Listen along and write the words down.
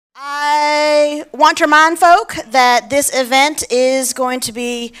want to remind folk that this event is going to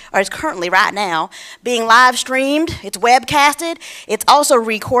be, or is currently right now, being live streamed. It's webcasted. It's also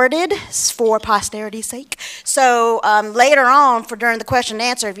recorded for posterity's sake. So later on, during the question and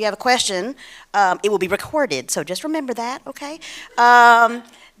answer, if you have a question, it will be recorded. So just remember that, okay?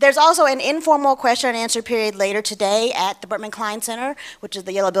 There's also an informal question and answer period later today at the Bertman Klein Center, which is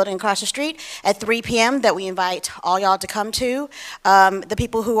the yellow building across the street, at 3 p.m. that we invite all y'all to come to. The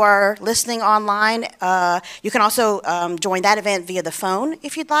people who are listening online, you can also join that event via the phone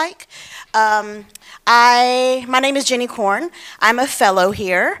if you'd like. My name is Jenny Korn. I'm a fellow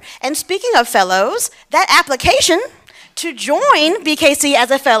here. And speaking of fellows, that application to join BKC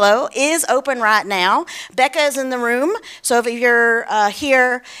as a fellow is open right now. Becca is in the room, so if you're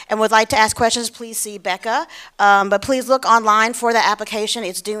here and would like to ask questions, please see Becca. But please look online for the application.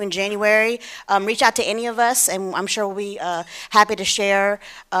 It's due in January. Reach out to any of us, and I'm sure we'll be happy to share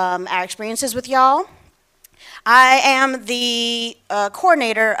our experiences with y'all. I am the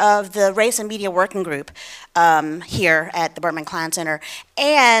coordinator of the Race and Media Working Group here at the Bertman Klein Center.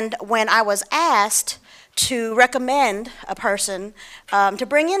 And when I was asked to recommend a person to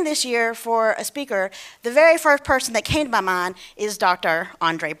bring in this year for a speaker, the very first person that came to my mind is Dr.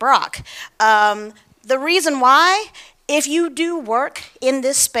 Andre Brock. The reason why, if you do work in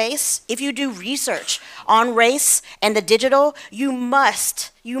this space, if you do research on race and the digital, you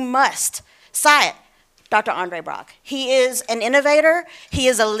must cite Dr. Andre Brock. He is an innovator, he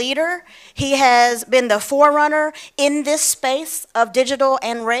is a leader, he has been the forerunner in this space of digital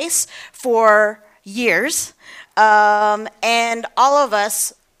and race for years, and all of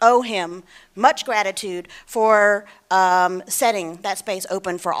us owe him much gratitude for setting that space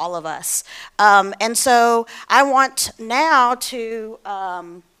open for all of us. And so I want now to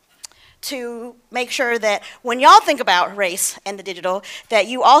make sure that when y'all think about race and the digital, that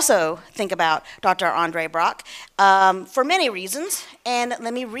you also think about Dr. Andre Brock for many reasons, and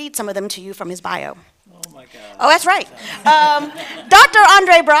let me read some of them to you from his bio. Oh my God. Oh, that's right. Dr.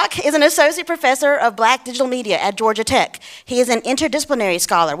 Andre Brock is an associate professor of Black digital media at Georgia Tech. He is an interdisciplinary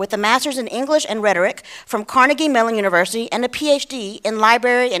scholar with a master's in English and rhetoric from Carnegie Mellon University and a PhD in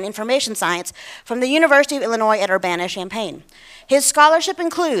library and information science from the University of Illinois at Urbana-Champaign. His scholarship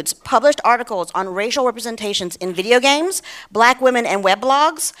includes published articles on racial representations in video games, Black women and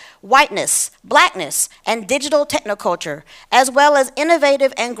weblogs, whiteness, Blackness, and digital technoculture, as well as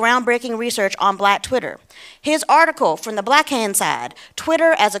innovative and groundbreaking research on Black Twitter. His article, From the Black Hand Side,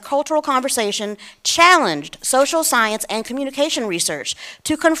 Twitter as a Cultural Conversation, challenged social science and communication research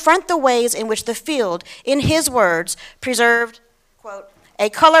to confront the ways in which the field, in his words, preserved, quote, a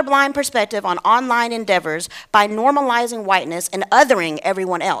colorblind perspective on online endeavors by normalizing whiteness and othering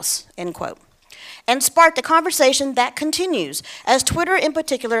everyone else, end quote, and sparked a conversation that continues as Twitter in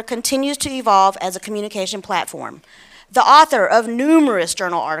particular continues to evolve as a communication platform. The author of numerous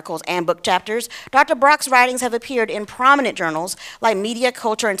journal articles and book chapters, Dr. Brock's writings have appeared in prominent journals like Media,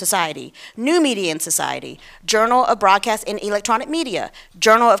 Culture, and Society, New Media and Society, Journal of Broadcast and Electronic Media,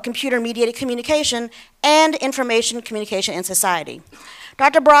 Journal of Computer-Mediated Communication, and Information, Communication, and Society.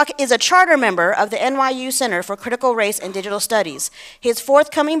 Dr. Brock is a charter member of the NYU Center for Critical Race and Digital Studies. His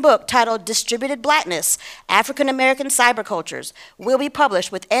forthcoming book, titled Distributed Blackness, African American Cybercultures, will be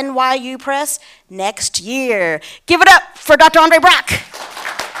published with NYU Press next year. Give it up for Dr. Andre Brock.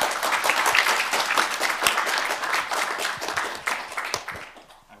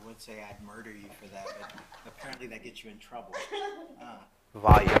 I would say I'd murder you for that, but apparently that gets you in trouble.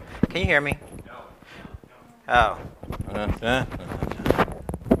 Volume. Can you hear me? No. Oh.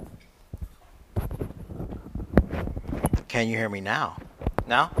 Can you hear me now?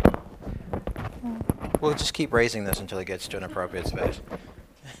 Now? We'll just keep raising this until it gets to an appropriate space.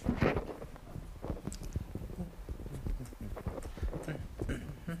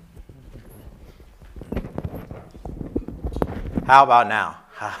 How about now?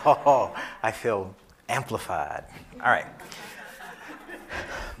 Oh, I feel amplified. All right.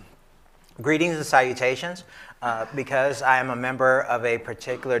 Greetings and salutations. Because I am a member of a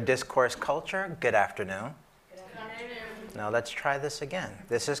particular discourse culture, good afternoon. Now let's try this again.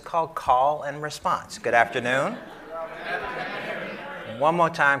 This is called call and response. Good afternoon. One more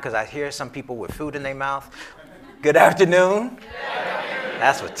time, because I hear some people with food in their mouth. Good afternoon.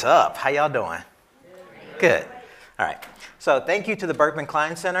 That's what's up. How y'all doing? Good. All right. So thank you to the Bertman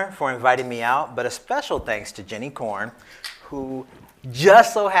Klein Center for inviting me out, but a special thanks to Jenny Korn, who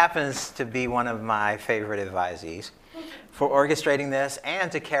just so happens to be one of my favorite advisees, for orchestrating this,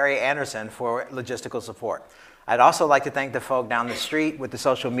 and to Carrie Anderson for logistical support. I'd also like to thank the folk down the street with the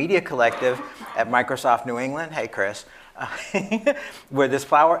Social Media Collective at Microsoft New England, hey Chris, where this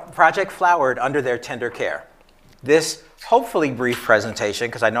project flowered under their tender care. This hopefully brief presentation,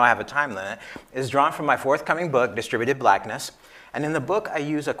 because I know I have a time limit, is drawn from my forthcoming book, Distributed Blackness. And in the book, I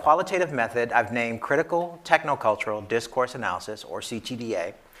use a qualitative method I've named Critical Technocultural Discourse Analysis, or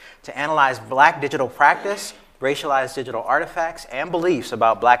CTDA, to analyze Black digital practice, racialized digital artifacts, and beliefs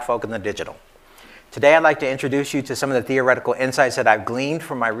about Black folk in the digital. Today, I'd like to introduce you to some of the theoretical insights that I've gleaned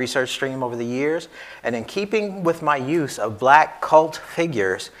from my research stream over the years, and in keeping with my use of Black cult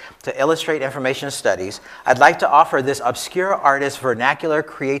figures to illustrate information studies, I'd like to offer this obscure artist's vernacular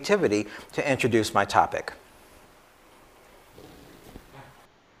creativity to introduce my topic.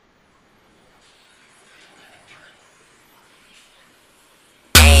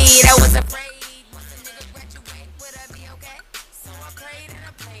 I was afraid. Once a nigga graduate, would I be okay? So I prayed and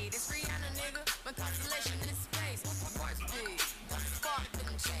I played. It's Rihanna, nigga. My constellation in space. What's my voice big? What's the spark in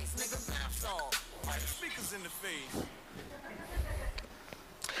them chase? Nigga, bounce off. Speakers in the face.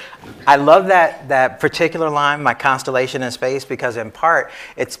 I love that particular line, my constellation in space, because in part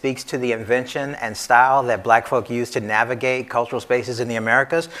it speaks to the invention and style that Black folk use to navigate cultural spaces in the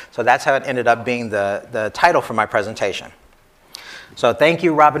Americas. So that's how it ended up being the title for my presentation. So thank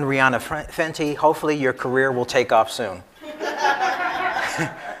you, Robin Rihanna Fenty. Hopefully your career will take off soon.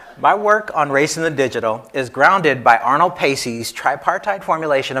 My work on race in the digital is grounded by Arnold Pacey's tripartite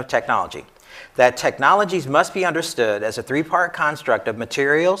formulation of technology, that technologies must be understood as a three-part construct of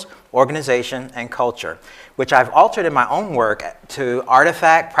materials, organization, and culture, which I've altered in my own work to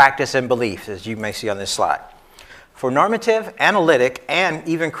artifact, practice, and belief, as you may see on this slide. For normative, analytic, and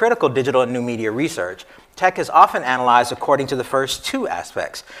even critical digital and new media research, tech is often analyzed according to the first two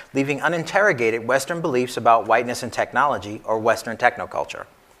aspects, leaving uninterrogated Western beliefs about whiteness and technology, or Western technoculture.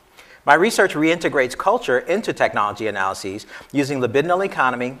 My research reintegrates culture into technology analyses using libidinal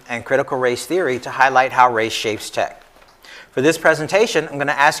economy and critical race theory to highlight how race shapes tech. For this presentation, I'm going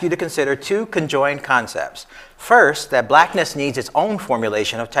to ask you to consider two conjoined concepts. First, that Blackness needs its own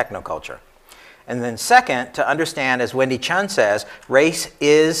formulation of technoculture. And then second, to understand, as Wendy Chun says, race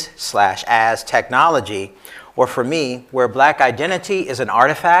is/as technology, or for me, where Black identity is an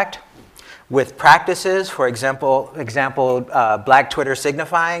artifact with practices, for example, Black Twitter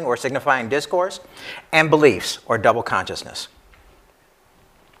signifying or signifying discourse, and beliefs or double consciousness.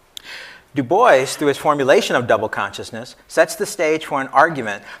 Du Bois, through his formulation of double consciousness, sets the stage for an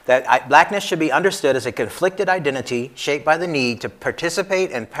argument that Blackness should be understood as a conflicted identity shaped by the need to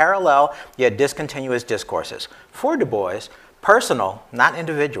participate in parallel yet discontinuous discourses. For Du Bois, personal, not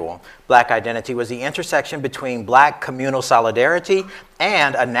individual, Black identity was the intersection between Black communal solidarity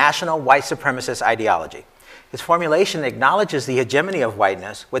and a national white supremacist ideology. His formulation acknowledges the hegemony of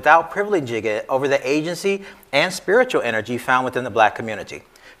whiteness without privileging it over the agency and spiritual energy found within the Black community.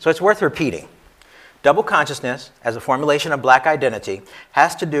 So it's worth repeating. Double consciousness, as a formulation of Black identity,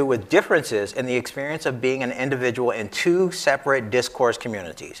 has to do with differences in the experience of being an individual in two separate discourse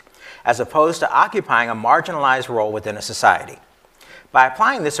communities, as opposed to occupying a marginalized role within a society. By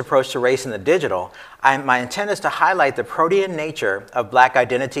applying this approach to race in the digital, my intent is to highlight the protean nature of Black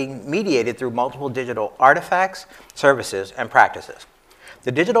identity mediated through multiple digital artifacts, services, and practices.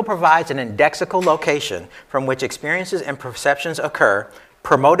 The digital provides an indexical location from which experiences and perceptions occur,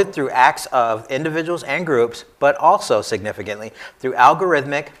 promoted through acts of individuals and groups, but also significantly through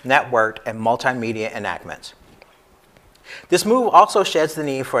algorithmic, networked, and multimedia enactments. This move also sheds the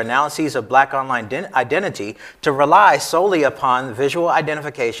need for analyses of Black online identity to rely solely upon visual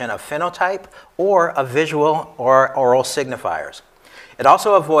identification of phenotype or of visual or oral signifiers. It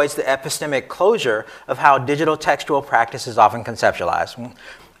also avoids the epistemic closure of how digital textual practice is often conceptualized.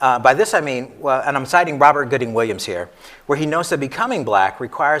 By this I mean, and I'm citing Robert Gooding Williams here, where he notes that becoming Black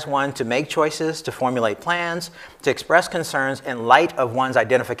requires one to make choices, to formulate plans, to express concerns in light of one's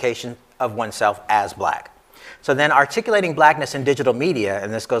identification of oneself as Black. So then articulating Blackness in digital media,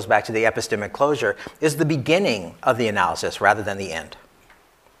 and this goes back to the epistemic closure, is the beginning of the analysis rather than the end.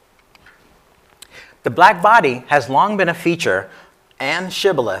 The Black body has long been a feature and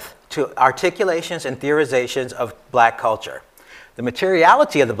shibboleth to articulations and theorizations of Black culture. The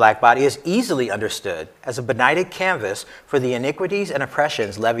materiality of the Black body is easily understood as a benighted canvas for the iniquities and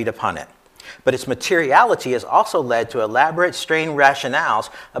oppressions levied upon it. But its materiality has also led to elaborate strained rationales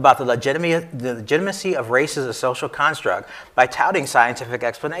about the legitimacy of race as a social construct by touting scientific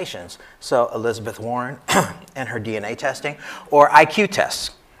explanations. So Elizabeth Warren and her DNA testing, or IQ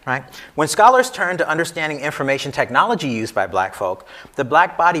tests. Right? When scholars turn to understanding information technology used by Black folk, the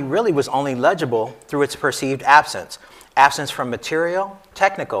Black body really was only legible through its perceived absence. Absence from material,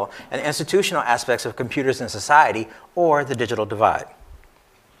 technical, and institutional aspects of computers in society, or the digital divide.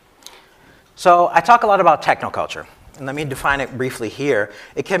 So I talk a lot about technoculture. and let me define it briefly here,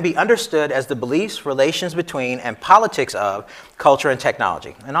 it can be understood as the beliefs, relations between, and politics of culture and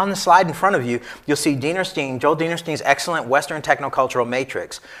technology. And on the slide in front of you, you'll see Joel Dinerstein's excellent Western technocultural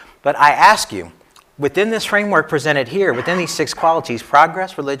matrix. But I ask you, within this framework presented here, within these 6 qualities,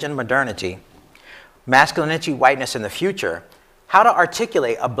 progress, religion, modernity, masculinity, whiteness, and the future, how to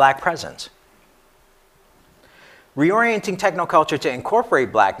articulate a black presence. Reorienting technoculture to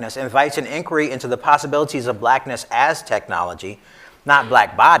incorporate blackness invites an inquiry into the possibilities of blackness as technology, not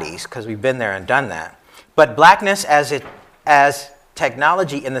black bodies, because we've been there and done that, but blackness as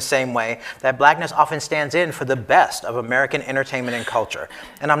technology in the same way that blackness often stands in for the best of American entertainment and culture.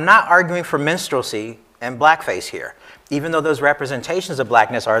 And I'm not arguing for minstrelsy and blackface here, even though those representations of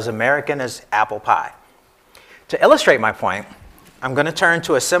blackness are as American as apple pie. To illustrate my point, I'm going to turn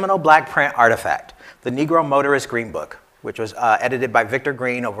to a seminal black print artifact, the Negro Motorist Green Book, which was edited by Victor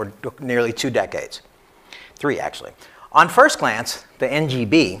Green over nearly 2 decades. 3, actually. On first glance, the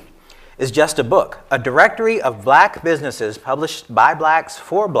NGB is just a book, a directory of black businesses published by blacks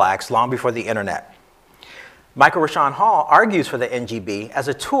for blacks long before the internet. Michael Rashawn Hall argues for the NGB as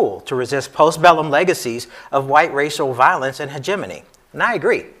a tool to resist postbellum legacies of white racial violence and hegemony. And I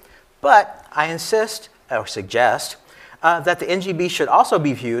agree. But I insist, or suggest, that the NGB should also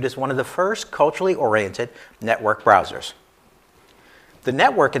be viewed as one of the first culturally oriented network browsers. The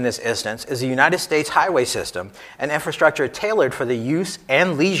network in this instance is the United States highway system, an infrastructure tailored for the use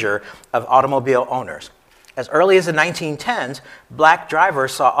and leisure of automobile owners. As early as the 1910s, black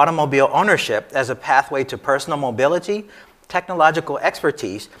drivers saw automobile ownership as a pathway to personal mobility, technological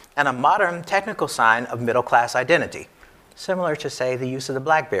expertise, and a modern technical sign of middle-class identity, similar to, say, the use of the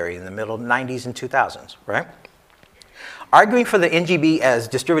BlackBerry in the middle 90s and 2000s, right? Arguing for the NGB as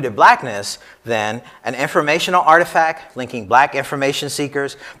distributed blackness, then, an informational artifact linking black information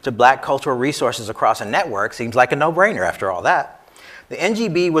seekers to black cultural resources across a network seems like a no-brainer after all that. The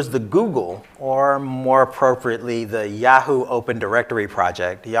NGB was the Google, or more appropriately, the Yahoo Open Directory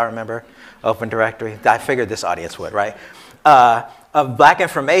project. Do y'all remember Open Directory? I figured this audience would, right? Of black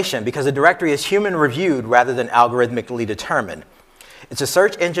information, because the directory is human-reviewed rather than algorithmically determined. It's a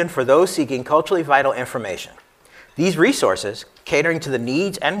search engine for those seeking culturally vital information. These resources, catering to the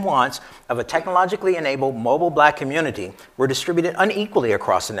needs and wants of a technologically enabled mobile black community, were distributed unequally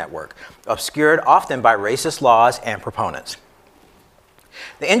across the network, obscured often by racist laws and proponents.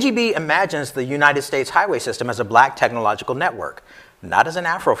 The NGB imagines the United States highway system as a black technological network, not as an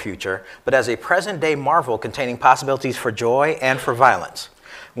Afrofuture, but as a present-day marvel containing possibilities for joy and for violence,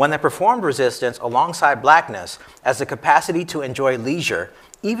 one that performed resistance alongside blackness as the capacity to enjoy leisure,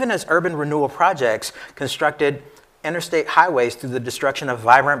 even as urban renewal projects constructed interstate highways through the destruction of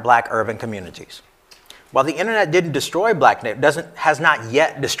vibrant black urban communities. While the internet didn't destroy has not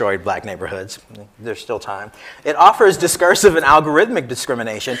yet destroyed black neighborhoods, there's still time, it offers discursive and algorithmic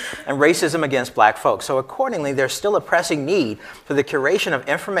discrimination and racism against black folks. So accordingly, there's still a pressing need for the curation of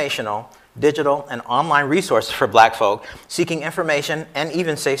informational, digital, and online resources for black folk seeking information and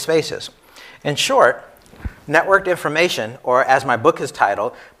even safe spaces. In short, networked information, or as my book is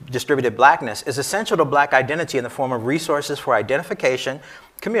titled, Distributed Blackness, is essential to black identity in the form of resources for identification,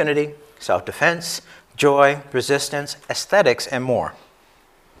 community, self-defense, joy, resistance, aesthetics, and more.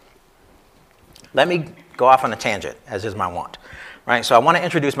 Let me go off on a tangent, as is my wont. Right? So I want to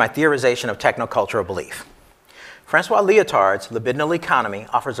introduce my theorization of technocultural belief. Francois Lyotard's libidinal economy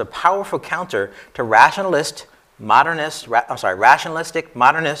offers a powerful counter to rationalistic,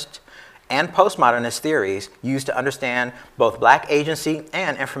 modernist, and postmodernist theories used to understand both black agency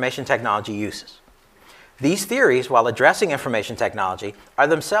and information technology uses. These theories, while addressing information technology, are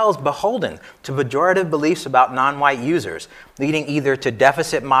themselves beholden to pejorative beliefs about non-white users, leading either to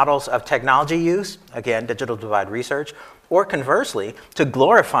deficit models of technology use, again, digital divide research, or conversely, to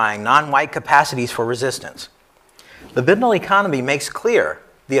glorifying non-white capacities for resistance. Libidinal economy makes clear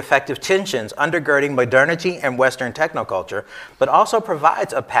the effective tensions undergirding modernity and Western technoculture, but also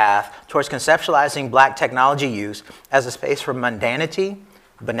provides a path towards conceptualizing black technology use as a space for mundanity,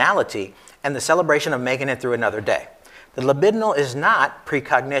 banality, and the celebration of making it through another day. The libidinal is not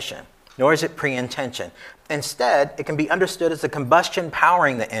precognition, nor is it pre-intention. Instead, it can be understood as the combustion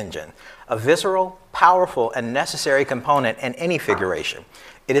powering the engine, a visceral, powerful, and necessary component in any figuration.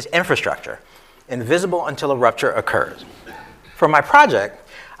 It is infrastructure, invisible until a rupture occurs. For my project,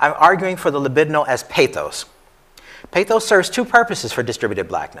 I'm arguing for the libidinal as pathos. Pathos serves 2 purposes for distributed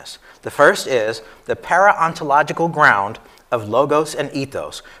blackness. The first is the para-ontological ground of logos and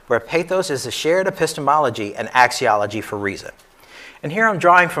ethos, where pathos is the shared epistemology and axiology for reason. And here I'm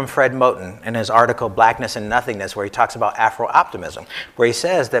drawing from Fred Moten in his article, Blackness and Nothingness, where he talks about Afro-optimism, where he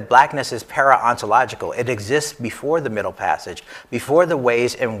says that blackness is para-ontological. It exists before the Middle Passage, before the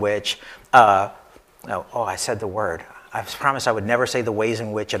ways in which, I said the word. I promised I would never say the ways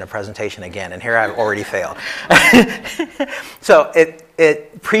in which in a presentation again, and here I've already failed. So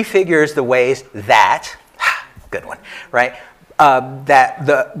it prefigures the ways that, good one, right? That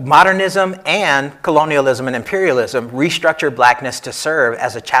the modernism and colonialism and imperialism restructured blackness to serve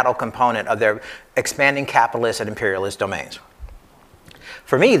as a chattel component of their expanding capitalist and imperialist domains.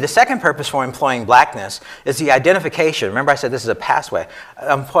 For me, the second purpose for employing blackness is the identification. Remember I said this is a pathway.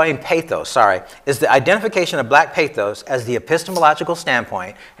 Employing pathos, is the identification of black pathos as the epistemological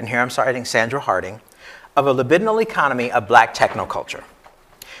standpoint, and here I'm citing Sandra Harding, of a libidinal economy of black technoculture.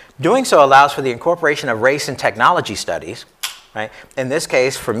 Doing so allows for the incorporation of race and technology studies, right? In this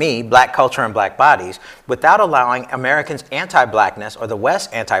case, for me, black culture and black bodies, without allowing Americans' anti-blackness or the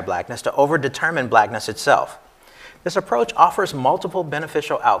West's anti-blackness to overdetermine blackness itself. This approach offers multiple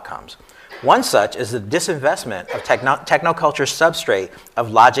beneficial outcomes. One such is the disinvestment of technoculture's substrate of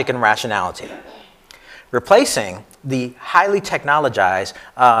logic and rationality, replacing the highly technologized,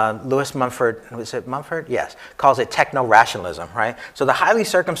 Lewis Mumford, was it Mumford? Yes, calls it techno-rationalism, right? So the highly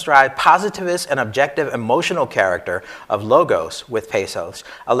circumscribed, positivist and objective emotional character of logos with pathos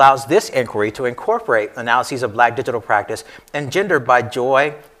allows this inquiry to incorporate analyses of black digital practice engendered by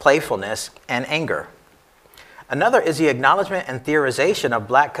joy, playfulness, and anger. Another is the acknowledgement and theorization of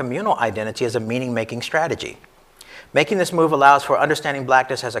black communal identity as a meaning-making strategy. Making this move allows for understanding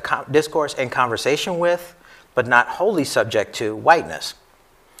blackness as a discourse in conversation with, but not wholly subject to, whiteness.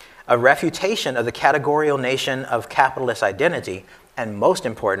 A refutation of the categorical nation of capitalist identity, and most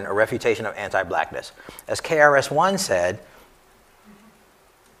important, a refutation of anti-blackness. As KRS-One said,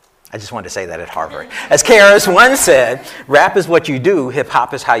 I just wanted to say that at Harvard. As KRS-One said, rap is what you do,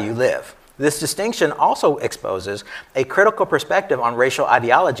 hip-hop is how you live. This distinction also exposes a critical perspective on racial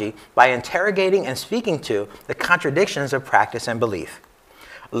ideology by interrogating and speaking to the contradictions of practice and belief.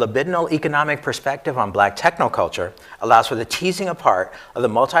 A libidinal economic perspective on black technoculture allows for the teasing apart of the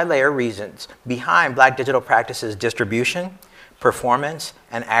multi-layer reasons behind black digital practices' distribution, performance,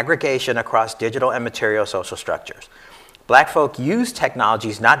 and aggregation across digital and material social structures. Black folk use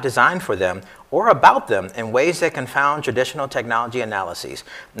technologies not designed for them or about them in ways that confound traditional technology analyses,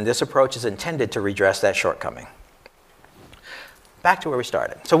 and this approach is intended to redress that shortcoming. Back to where we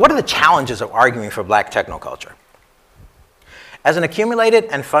started. So what are the challenges of arguing for black technoculture? As an accumulated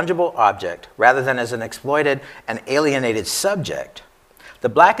and fungible object, rather than as an exploited and alienated subject, the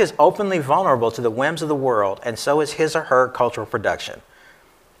black is openly vulnerable to the whims of the world, and so is his or her cultural production.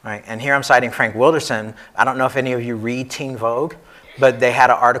 Right? And here I'm citing Frank Wilderson. I don't know if any of you read Teen Vogue, but they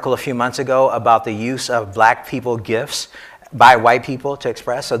had an article a few months ago about the use of black people gifts by white people to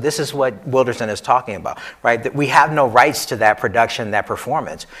express. So this is what Wilderson is talking about, right? That we have no rights to that production, that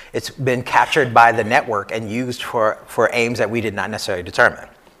performance. It's been captured by the network and used for aims that we did not necessarily determine.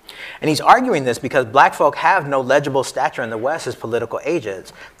 And he's arguing this because black folk have no legible stature in the West as political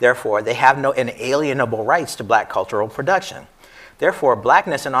agents. Therefore, they have no inalienable rights to black cultural production. Therefore,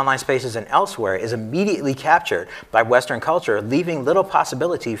 blackness in online spaces and elsewhere is immediately captured by Western culture, leaving little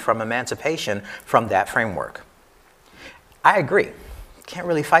possibility from emancipation from that framework. I agree. Can't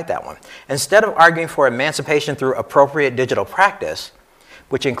really fight that one. Instead of arguing for emancipation through appropriate digital practice,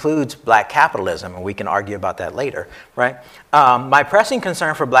 which includes black capitalism, and we can argue about that later, right? My pressing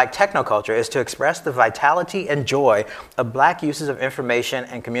concern for black technoculture is to express the vitality and joy of black uses of information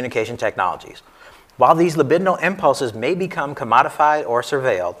and communication technologies. While these libidinal impulses may become commodified or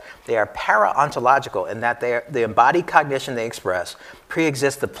surveilled, they are para-ontological in that the embodied cognition they express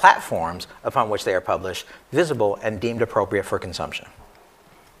pre-exists the platforms upon which they are published, visible and deemed appropriate for consumption.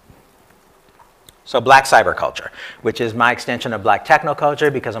 So black cyberculture, which is my extension of black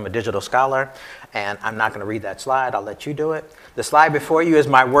technoculture because I'm a digital scholar, and I'm not going to read that slide, I'll let you do it. The slide before you is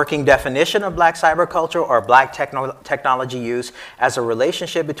my working definition of black cyberculture or black technology use as a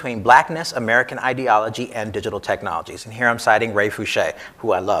relationship between blackness, American ideology, and digital technologies. And here I'm citing Ray Fouché,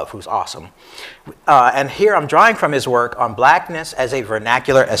 who I love, who's awesome. And here I'm drawing from his work on blackness as a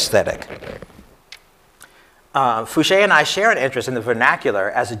vernacular aesthetic. Fouché and I share an interest in the vernacular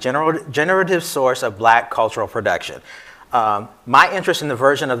as a generative source of black cultural production. My interest in the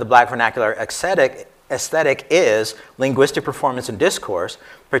version of the black vernacular aesthetic is linguistic performance and discourse,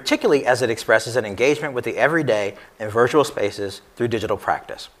 particularly as it expresses an engagement with the everyday in virtual spaces through digital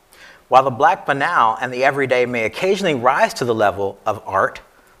practice. While the black banal and the everyday may occasionally rise to the level of art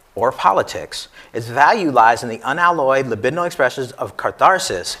or politics, its value lies in the unalloyed libidinal expressions of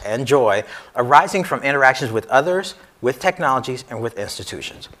catharsis and joy arising from interactions with others, with technologies, and with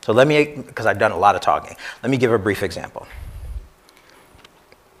institutions. So let me, because I've done a lot of talking, let me give a brief example.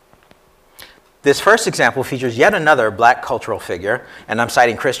 This first example features yet another black cultural figure, and I'm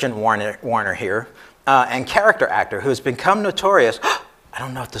citing Christian Warner here, and character actor who has become notorious, I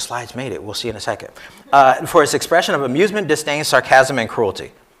don't know if the slides made it, we'll see in a second, for his expression of amusement, disdain, sarcasm, and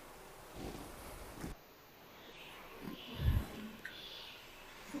cruelty.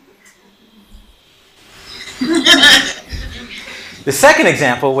 The second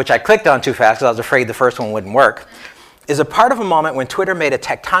example, which I clicked on too fast because I was afraid the first one wouldn't work, is a part of a moment when Twitter made a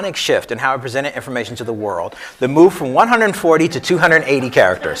tectonic shift in how it presented information to the world. The move from 140 to 280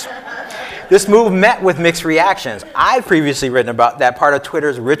 characters. This move met with mixed reactions. I've previously written about that part of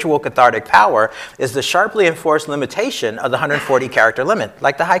Twitter's ritual cathartic power is the sharply enforced limitation of the 140 character limit,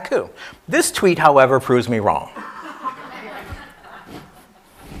 like the haiku. This tweet, however, proves me wrong.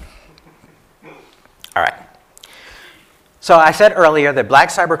 All right. So I said earlier that black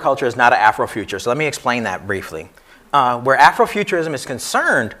cyberculture is not an Afrofuture, so let me explain that briefly. Where Afrofuturism is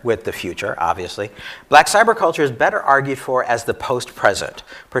concerned with the future, obviously, black cyberculture is better argued for as the post-present,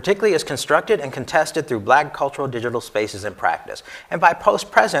 particularly as constructed and contested through black cultural digital spaces in practice. And by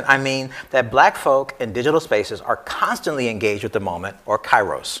post-present, I mean that black folk in digital spaces are constantly engaged with the moment, or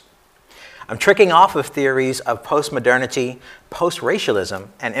kairos. I'm tricking off of theories of post-modernity,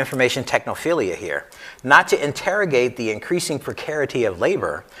 post-racialism, and information technophilia here, not to interrogate the increasing precarity of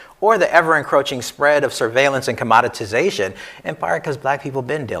labor or the ever-encroaching spread of surveillance and commoditization, in part because black people have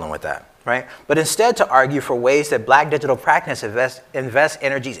been dealing with that, right? But instead to argue for ways that black digital practice invests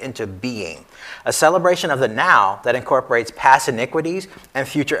energies into being, a celebration of the now that incorporates past iniquities and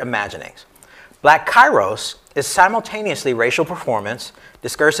future imaginings. Black kairos is simultaneously racial performance,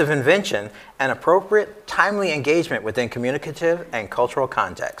 discursive invention, and appropriate, timely engagement within communicative and cultural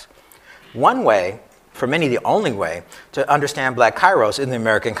contexts. One way, for many the only way, to understand black kairos in the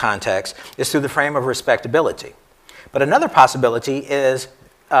American context is through the frame of respectability. But another possibility is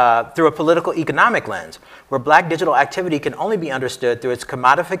through a political economic lens, where black digital activity can only be understood through its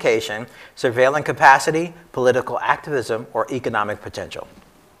commodification, surveillance capacity, political activism, or economic potential.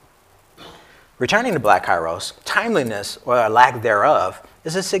 Returning to black kairos, timeliness, or a lack thereof,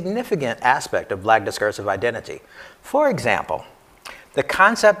 is a significant aspect of black discursive identity. For example, the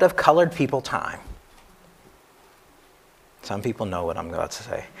concept of colored people time. Some people know what I'm about to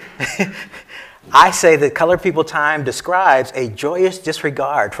say. I say that colored people time describes a joyous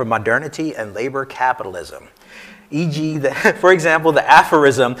disregard for modernity and labor capitalism. E.g., for example, the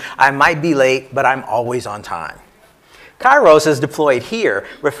aphorism, I might be late, but I'm always on time. Kairos, as deployed here,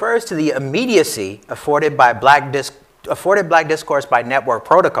 refers to the immediacy afforded black discourse by network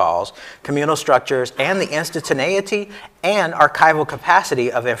protocols, communal structures, and the instantaneity and archival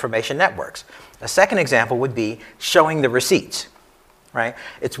capacity of information networks. A second example would be showing the receipts, right?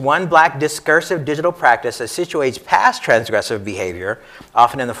 It's one black discursive digital practice that situates past transgressive behavior,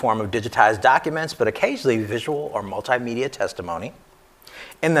 often in the form of digitized documents, but occasionally visual or multimedia testimony,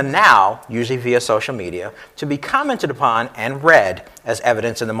 in the now, usually via social media, to be commented upon and read as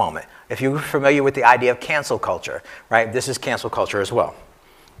evidence in the moment. If you're familiar with the idea of cancel culture, right, this is cancel culture as well.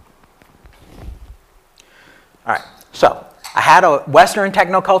 All right, so I had a Western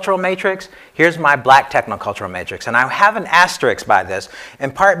technocultural matrix. Here's my black technocultural matrix. And I have an asterisk by this,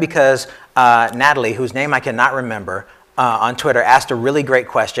 in part because Natalie, whose name I cannot remember, on Twitter asked a really great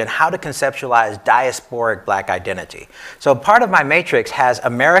question, how to conceptualize diasporic black identity. So part of my matrix has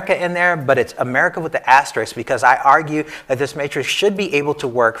America in there, but it's America with the asterisk because I argue that this matrix should be able to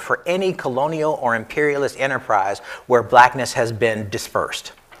work for any colonial or imperialist enterprise where blackness has been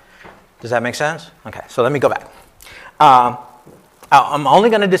dispersed. Does that make sense? Okay, so let me go back. I'm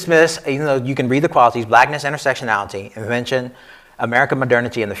only going to dismiss, even though you can read the qualities, blackness, intersectionality, invention, American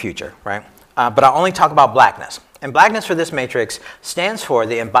modernity, and the future, right? But I'll only talk about blackness. And blackness for this matrix stands for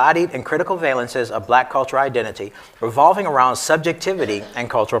the embodied and critical valences of black cultural identity revolving around subjectivity and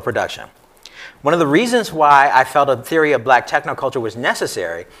cultural production. One of the reasons why I felt a theory of black technoculture was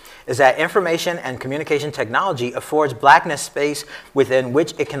necessary is that information and communication technology affords blackness space within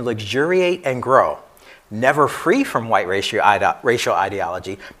which it can luxuriate and grow, never free from white racial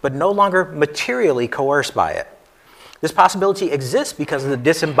ideology, but no longer materially coerced by it. This possibility exists because of the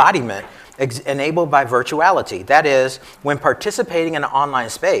disembodiment enabled by virtuality. That is, when participating in an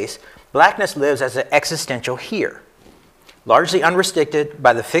online space, blackness lives as an existential here, largely unrestricted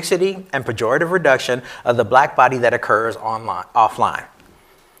by the fixity and pejorative reduction of the black body that occurs offline.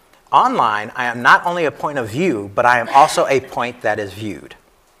 Online, I am not only a point of view, but I am also a point that is viewed.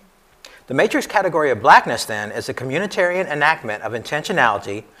 The matrix category of blackness, then, is a communitarian enactment of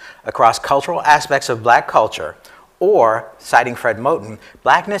intentionality across cultural aspects of black culture, Or, citing Fred Moten,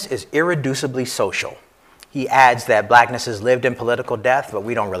 blackness is irreducibly social. He adds that blackness is lived in political death, but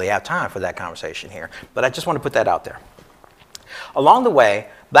we don't really have time for that conversation here. But I just want to put that out there. Along the way,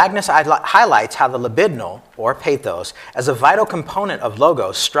 blackness highlights how the libidinal, or pathos, as a vital component of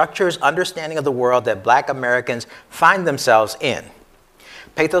logos, structures understanding of the world that black Americans find themselves in.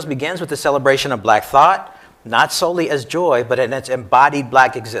 Pathos begins with the celebration of black thought, not solely as joy, but in its embodied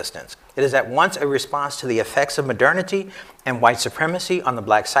black existence. It is at once a response to the effects of modernity and white supremacy on the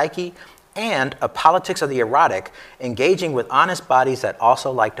black psyche, and a politics of the erotic, engaging with honest bodies that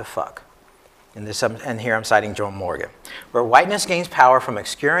also like to fuck. And here I'm citing Joan Morgan. Where whiteness gains power from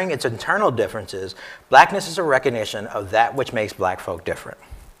obscuring its internal differences, blackness is a recognition of that which makes black folk different.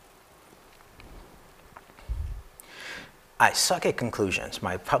 I suck at conclusions.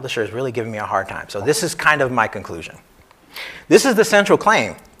 My publisher is really giving me a hard time. So this is kind of my conclusion. This is the central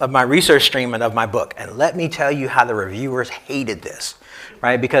claim of my research stream and of my book. And let me tell you how the reviewers hated this,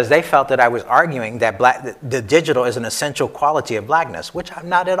 right? Because they felt that I was arguing that the digital is an essential quality of blackness, which I'm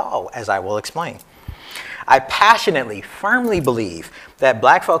not at all, as I will explain. I passionately, firmly believe that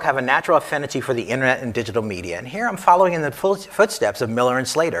black folk have a natural affinity for the internet and digital media. And here I'm following in the footsteps of Miller and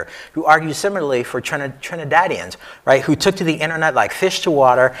Slater, who argue similarly for Trinidadians, right, who took to the internet like fish to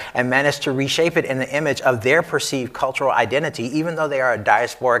water and managed to reshape it in the image of their perceived cultural identity, even though they are a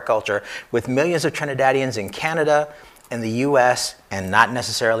diasporic culture with millions of Trinidadians in Canada, in the US, and not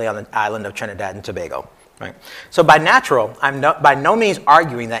necessarily on the island of Trinidad and Tobago. Right. So by natural, I'm by no means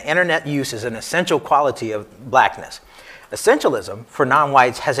arguing that internet use is an essential quality of blackness. Essentialism for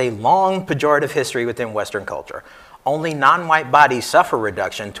non-whites has a long pejorative history within Western culture. Only non-white bodies suffer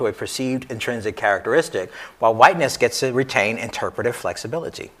reduction to a perceived intrinsic characteristic, while whiteness gets to retain interpretive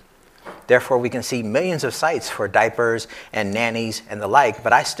flexibility. Therefore, we can see millions of sites for diapers and nannies and the like,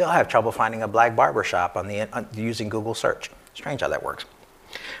 but I still have trouble finding a black barbershop using Google search. Strange how that works.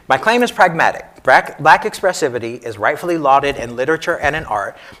 My claim is pragmatic. Black expressivity is rightfully lauded in literature and in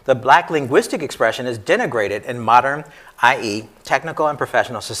art. The black linguistic expression is denigrated in modern, i.e., technical and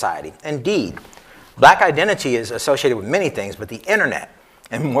professional society. Indeed, black identity is associated with many things, but the internet,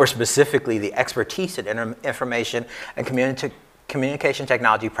 and more specifically the expertise in information and communication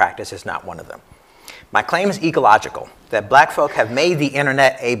technology practice, is not one of them. My claim is ecological, that black folk have made the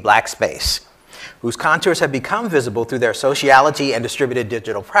internet a black space, whose contours have become visible through their sociality and distributed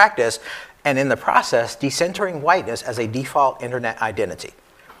digital practice, and in the process, decentering whiteness as a default internet identity.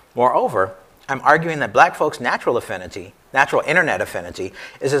 Moreover, I'm arguing that black folks' natural internet affinity,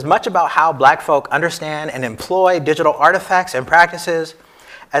 is as much about how black folk understand and employ digital artifacts and practices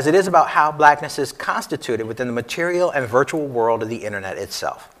as it is about how blackness is constituted within the material and virtual world of the internet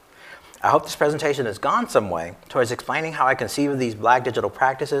itself. I hope this presentation has gone some way towards explaining how I conceive of these black digital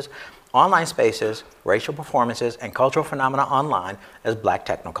practices, online spaces, racial performances, and cultural phenomena online as black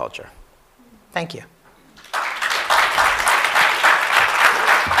technoculture. Thank you.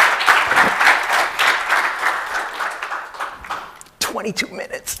 "22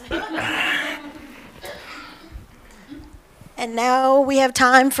 minutes. And now we have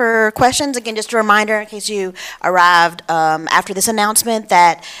time for questions. Again, just a reminder in case you arrived after this announcement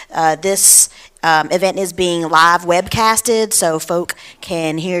that this event is being live webcasted so folk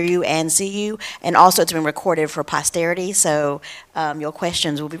can hear you and see you. And also it's been recorded for posterity, so your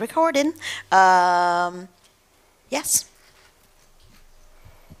questions will be recorded. Yes?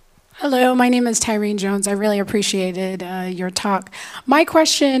 Hello, my name is Tyrene Jones. I really appreciated your talk. My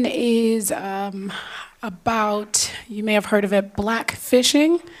question is about, you may have heard of it, black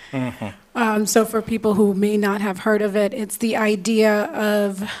fishing. Mm-hmm. So for people who may not have heard of it, it's the idea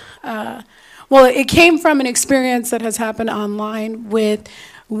of, well, it came from an experience that has happened online with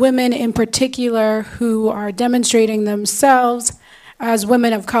women in particular who are demonstrating themselves as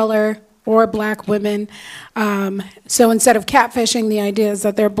women of color or black women. So instead of catfishing, the idea is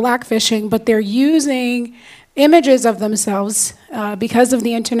that they're blackfishing, but they're using images of themselves because of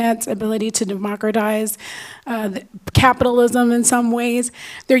the internet's ability to democratize capitalism in some ways.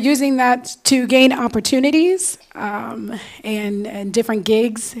 They're using that to gain opportunities and different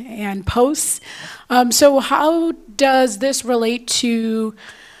gigs and posts. So how does this relate to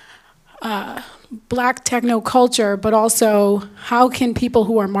black techno culture, but also how can people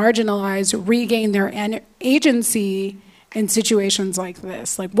who are marginalized regain their agency in situations like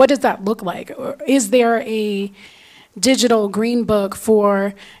this? Like, what does that look like? Or is there a digital green book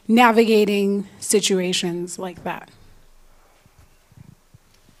for navigating situations like that?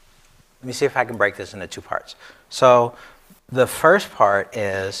 Let me see if I can break this into two parts. So the first part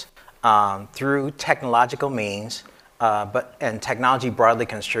is through technological means, and technology broadly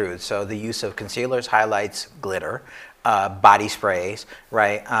construed. So the use of concealers, highlights, glitter, body sprays,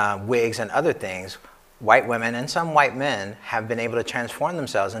 right, wigs and other things, white women and some white men have been able to transform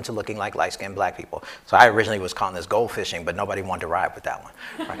themselves into looking like light-skinned black people. So I originally was calling this gold fishing, but nobody wanted to ride with that one.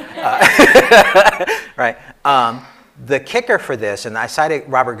 Right? Right. The kicker for this, and I cited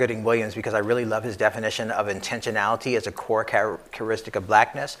Robert Gooding Williams because I really love his definition of intentionality as a core characteristic of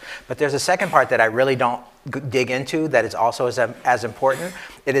blackness. But there's a second part that I really don't dig into that is also as important.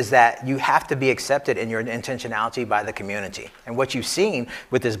 It is that you have to be accepted in your intentionality by the community. And what you've seen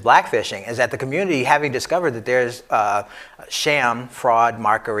with this blackfishing is that the community, having discovered that there's sham, fraud,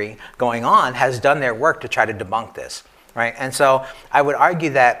 mockery going on, has done their work to try to debunk this. Right? And so I would argue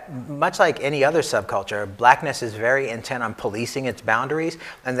that much like any other subculture, blackness is very intent on policing its boundaries,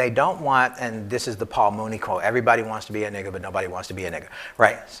 and they don't want, and this is the Paul Mooney quote, everybody wants to be a nigga, but nobody wants to be a nigga.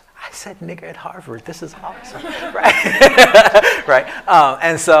 Right? I said nigga at Harvard, this is awesome. Right? Right?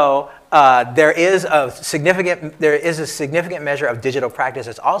 And so there is a significant measure of digital practice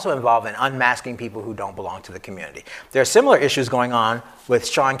that's also involved in unmasking people who don't belong to the community. There are similar issues going on with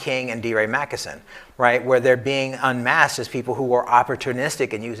Shaun King and DeRay Mackison, right, where they're being unmasked as people who were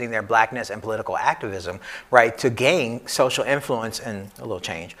opportunistic in using their blackness and political activism, right, to gain social influence and a little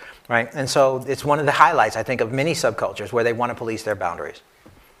change, right? And so it's one of the highlights, I think, of many subcultures where they want to police their boundaries.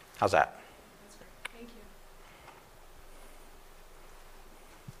 How's that? That's great.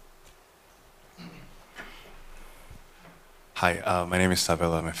 Thank you. Hi, my name is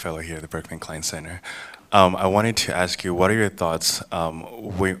Sabella. I'm a fellow here at the Berkman Klein Center. I wanted to ask you, what are your thoughts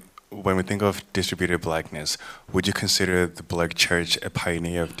when we think of distributed blackness? Would you consider the Black Church a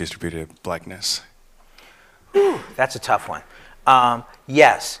pioneer of distributed blackness? Whew, that's a tough one.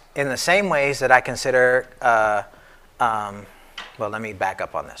 Yes, in the same ways that I consider, well, let me back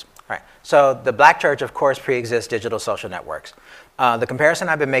up on this. All right. So the Black Church, of course, pre-exists digital social networks. The comparison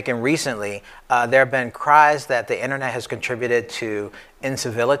I've been making recently, there have been cries that the internet has contributed to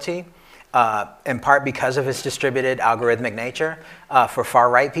incivility, in part because of its distributed algorithmic nature for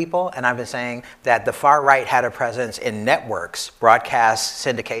far-right people. And I've been saying that the far-right had a presence in networks, broadcast,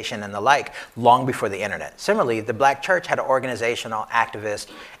 syndication, and the like, long before the internet. Similarly, the Black Church had an organizational, activist,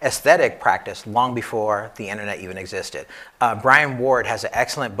 aesthetic practice long before the internet even existed. Brian Ward has an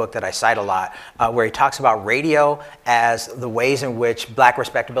excellent book that I cite a lot, where he talks about radio as the ways in which Black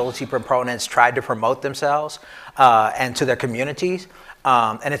respectability proponents tried to promote themselves and to their communities.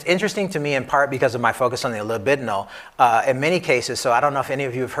 And it's interesting to me in part because of my focus on the libidinal. In many cases, so I don't know if any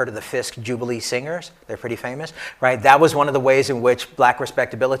of you have heard of the Fisk Jubilee Singers. They're pretty famous, right? That was one of the ways in which Black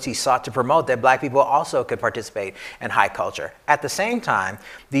respectability sought to promote that Black people also could participate in high culture. At the same time,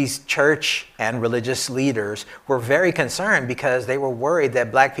 these church and religious leaders were very concerned because they were worried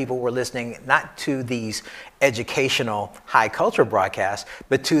that Black people were listening not to these educational high culture broadcasts,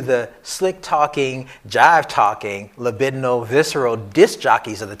 but to the slick talking, jive talking, libidinal, visceral disc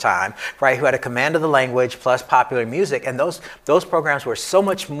jockeys of the time, right, who had a command of the language plus popular music. And those programs were so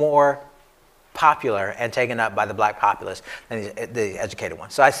much more popular and taken up by the Black populace than the educated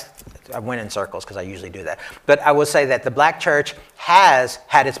ones. So I went in circles because I usually do that. But I will say that the Black church has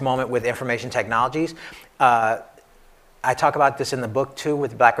had its moment with information technologies. I talk about this in the book too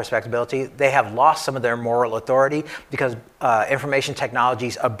with Black respectability. They have lost some of their moral authority because information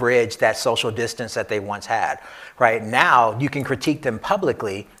technologies abridge that social distance that they once had. Right now, you can critique them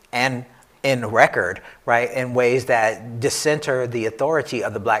publicly and in record, right, in ways that dissenter the authority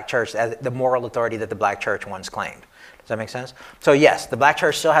of the Black church, the moral authority that the Black church once claimed. Does that make sense? So yes, the Black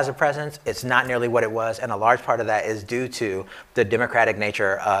church still has a presence. It's not nearly what it was, and a large part of that is due to the democratic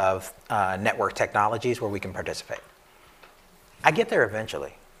nature of network technologies where we can participate. I get there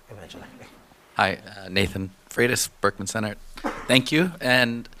eventually. Hi, Nathan Freitas, Berkman Center. Thank you.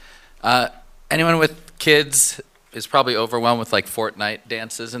 And anyone with kids is probably overwhelmed with like Fortnite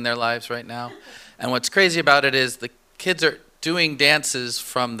dances in their lives right now. And what's crazy about it is the kids are doing dances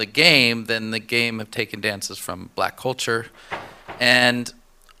from the game, then the game have taken dances from Black culture. And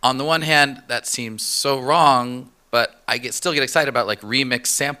on the one hand, that seems so wrong, but I still get excited about like remix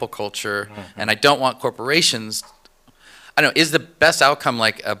sample culture, and I don't want corporations. I don't know, is the best outcome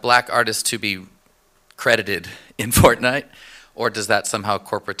like a Black artist to be credited in Fortnite, or does that somehow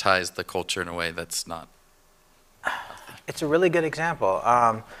corporatize the culture in a way that's not? It's a really good example.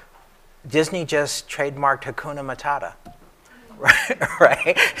 Disney just trademarked Hakuna Matata,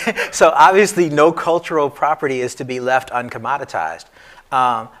 right? So obviously no cultural property is to be left uncommoditized.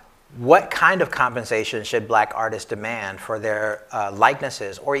 What kind of compensation should Black artists demand for their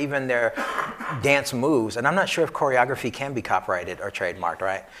likenesses or even their dance moves? And I'm not sure if choreography can be copyrighted or trademarked,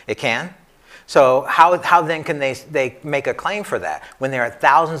 right? It can? So how then can they make a claim for that when there are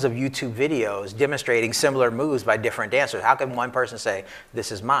thousands of YouTube videos demonstrating similar moves by different dancers? How can one person say,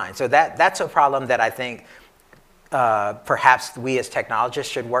 this is mine? So that's a problem that I think perhaps we as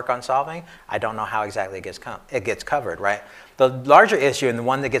technologists should work on solving. I don't know how exactly it gets covered, right? The larger issue, and the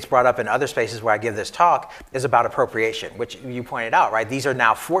one that gets brought up in other spaces where I give this talk, is about appropriation, which you pointed out, right? These are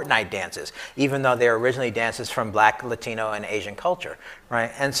now Fortnite dances, even though they're originally dances from Black, Latino, and Asian culture,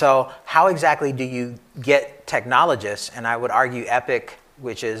 right? And so how exactly do you get technologists, and I would argue Epic,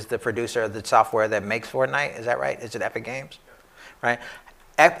 which is the producer of the software that makes Fortnite, is that right? Is it Epic Games, right?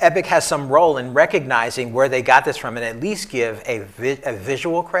 Epic has some role in recognizing where they got this from and at least give a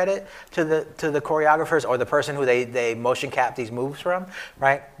visual credit to the choreographers or the person who they motion cap these moves from,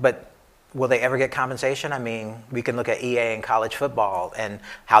 right? But will they ever get compensation? I mean, we can look at EA and college football and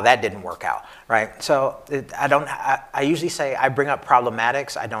how that didn't work out, right? So I usually say I bring up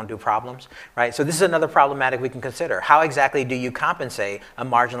problematics, I don't do problems, right? So this is another problematic we can consider. How exactly do you compensate a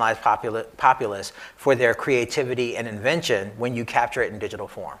marginalized populace for their creativity and invention when you capture it in digital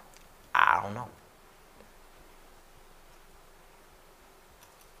form? I don't know.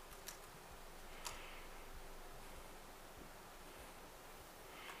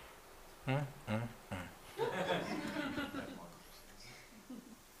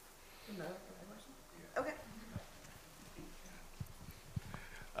 Okay.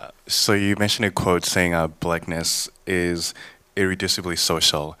 So you mentioned a quote saying blackness is irreducibly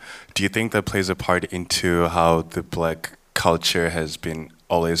social. Do you think that plays a part into how the black culture has been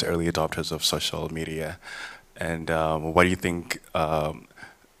always early adopters of social media? And why do you think black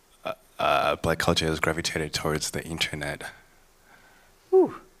culture has gravitated towards the internet?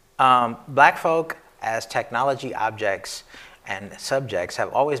 Black folk as technology objects and subjects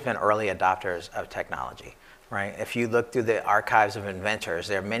have always been early adopters of technology, right? If you look through the archives of inventors,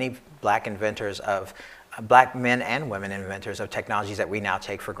 there are many black inventors of, black men and women inventors of technologies that we now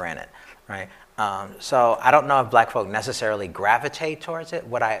take for granted, right? So I don't know if black folk necessarily gravitate towards it.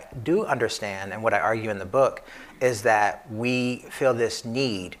 What I do understand and what I argue in the book is that we feel this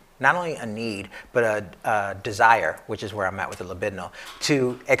need, not only a need, but a desire, which is where I'm at with the libidinal,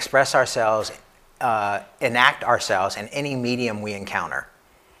 to express ourselves, enact ourselves in any medium we encounter.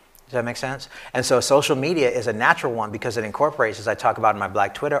 Does that make sense? And so social media is a natural one because it incorporates, as I talk about in my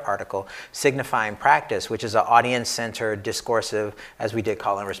Black Twitter article, signifying practice, which is an audience-centered, discursive, as we did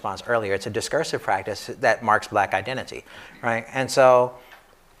call in response earlier. It's a discursive practice that marks black identity, right? And so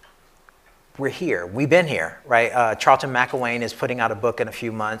we're here. We've been here, right? Charlton McElwain is putting out a book in a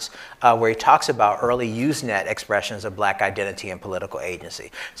few months where he talks about early Usenet expressions of black identity and political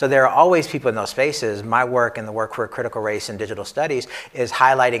agency. So there are always people in those spaces. My work and the work for critical race and digital studies is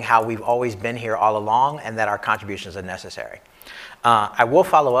highlighting how we've always been here all along and that our contributions are necessary. I will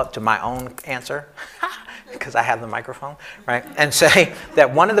follow up to my own answer because I have the microphone, right? And say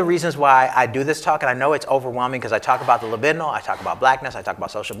that one of the reasons why I do this talk, and I know it's overwhelming because I talk about the libidinal, I talk about blackness, I talk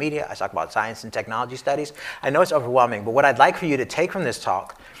about social media, I talk about science and technology studies. I know it's overwhelming, but what I'd like for you to take from this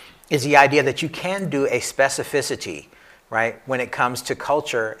talk is the idea that you can do a specificity, right, when it comes to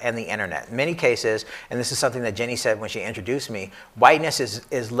culture and the internet. In many cases, and this is something that Jenny said when she introduced me, whiteness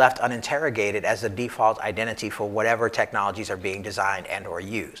is left uninterrogated as the default identity for whatever technologies are being designed and or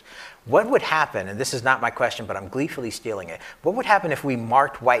used. What would happen, and this is not my question, but I'm gleefully stealing it, what would happen if we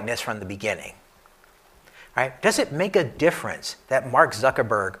marked whiteness from the beginning? Right? Does it make a difference that Mark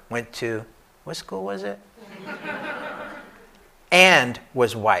Zuckerberg went to, what school was it? And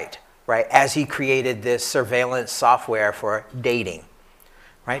was white, right, as he created this surveillance software for dating,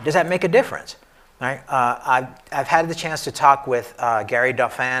 right? Does that make a difference, right? I've had the chance to talk with Gary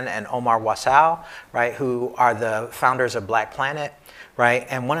Dauphin and Omar Wassau, right, who are the founders of Black Planet, right?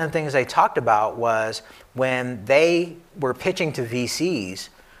 And one of the things they talked about was when they were pitching to VCs,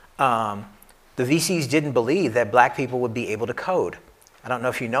 the VCs didn't believe that black people would be able to code. I don't know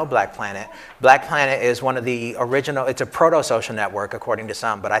if you know Black Planet. Black Planet is one of the original, it's a proto-social network according to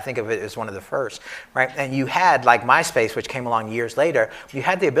some, but I think of it as one of the first, right? And you had, like MySpace, which came along years later, you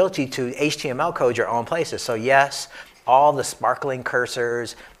had the ability to HTML code your own places. So yes, all the sparkling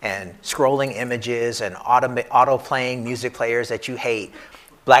cursors and scrolling images and auto-playing music players that you hate,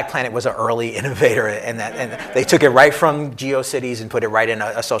 Black Planet was an early innovator in that, and they took it right from GeoCities and put it right in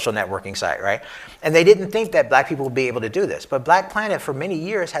a social networking site, right? And they didn't think that black people would be able to do this. But Black Planet, for many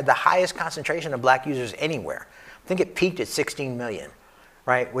years, had the highest concentration of black users anywhere. I think it peaked at 16 million,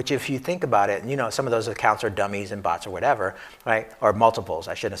 right? Which if you think about it, you know, some of those accounts are dummies and bots or whatever, right? Or multiples,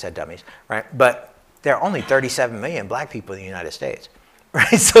 I shouldn't have said dummies, right? But there are only 37 million black people in the United States.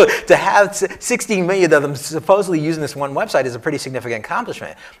 right? So to have 16 million of them supposedly using this one website is a pretty significant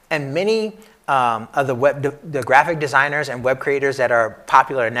accomplishment. And many of the graphic designers and web creators that are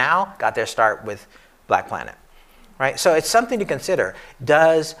popular now got their start with Black Planet, right? So it's something to consider.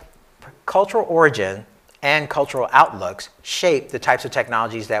 Does cultural origin and cultural outlooks shape the types of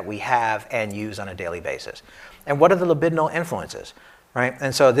technologies that we have and use on a daily basis? And what are the libidinal influences, right?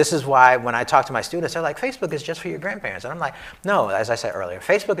 And so this is why when I talk to my students, they're like, Facebook is just for your grandparents. And I'm like, no, as I said earlier,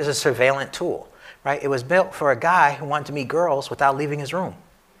 Facebook is a surveillance tool, right? It was built for a guy who wanted to meet girls without leaving his room,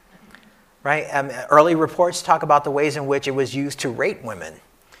 right? Early reports talk about the ways in which it was used to rate women,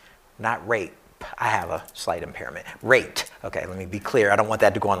 not rape. I have a slight impairment. Rate. Okay, let me be clear. I don't want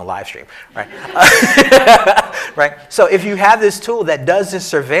that to go on the live stream, right? Right? So if you have this tool that does this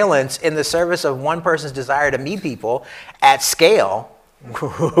surveillance in the service of one person's desire to meet people at scale,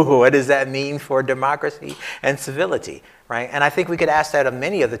 what does that mean for democracy and civility, right? And I think we could ask that of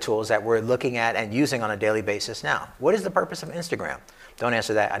many of the tools that we're looking at and using on a daily basis now. What is the purpose of Instagram? Don't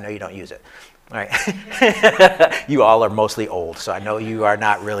answer that. I know you don't use it. All right. You all are mostly old, so I know you are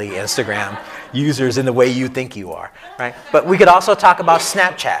not really Instagram users in the way you think you are, right? But we could also talk about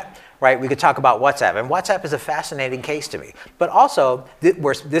Snapchat, right? We could talk about WhatsApp, and WhatsApp is a fascinating case to me. But also,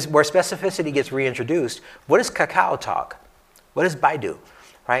 where specificity gets reintroduced, what is Kakao Talk? What is Baidu,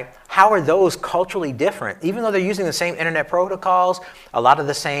 right? How are those culturally different? Even though they're using the same internet protocols, a lot of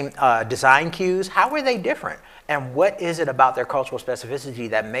the same design cues, how are they different? And what is it about their cultural specificity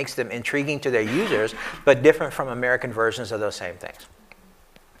that makes them intriguing to their users, but different from American versions of those same things?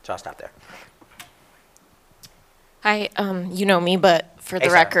 So I'll stop there. Hi, you know me, but for the Hey,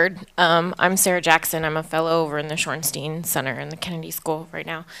 Sarah. record, I'm Sarah Jackson. I'm a fellow over in the Shorenstein Center in the Kennedy School right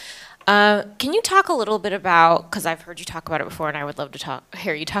now. Can you talk a little bit about, because I've heard you talk about it before and I would love to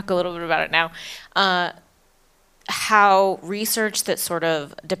hear you talk a little bit about it now, how research that sort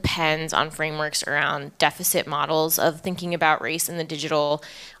of depends on frameworks around deficit models of thinking about race in the digital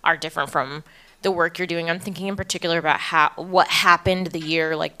are different from the work you're doing. I'm thinking in particular about what happened the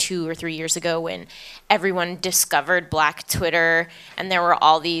year, like 2 or 3 years ago, when everyone discovered Black Twitter, and there were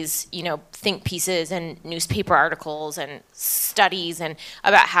all these, think pieces and newspaper articles and studies and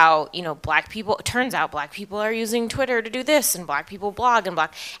about how, Black people, it turns out Black people are using Twitter to do this, and Black people blog and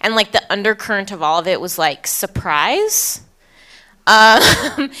like the undercurrent of all of it was like surprise.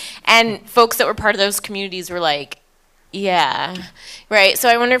 And folks that were part of those communities were like, yeah, right. So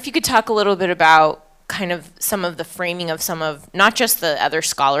I wonder if you could talk a little bit about kind of some of the framing of some of, not just the other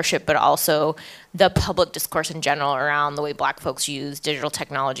scholarship, but also the public discourse in general around the way Black folks use digital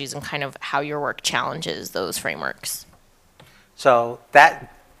technologies and kind of how your work challenges those frameworks. So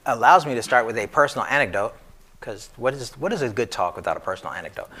that allows me to start with a personal anecdote, because what is a good talk without a personal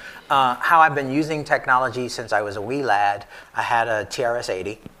anecdote? How I've been using technology since I was a wee lad. I had a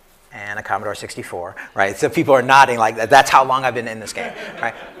TRS-80. And a Commodore 64, right? So people are nodding like that. That's how long I've been in this game,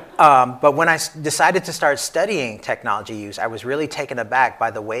 right? But when I decided to start studying technology use, I was really taken aback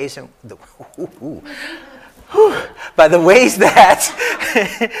by the ways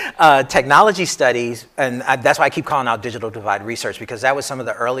that technology studies, and that's why I keep calling out digital divide research, because that was some of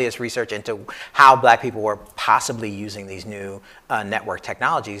the earliest research into how Black people were possibly using these new network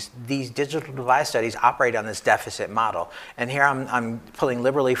technologies. These digital divide studies operate on this deficit model. And here I'm pulling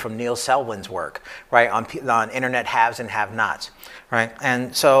liberally from Neil Selwyn's work, right, on internet haves and have-nots, right?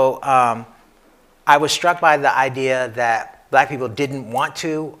 And so I was struck by the idea that Black people didn't want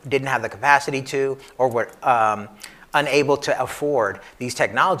to, didn't have the capacity to, or were unable to afford these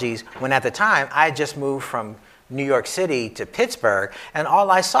technologies, when at the time I had just moved from New York City to Pittsburgh, and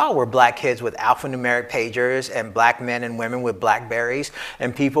all I saw were Black kids with alphanumeric pagers and Black men and women with BlackBerries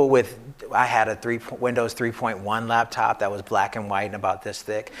and people with, I had a Windows 3.1 laptop that was black and white and about this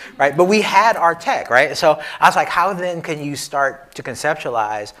thick, right? But we had our tech, right? So I was like, how then can you start to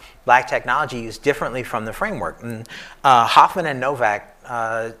conceptualize Black technology use differently from the framework? And Hoffman and Novak,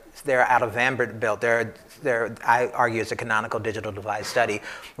 they're out of Vanderbilt. I argue it's a canonical digital divide study.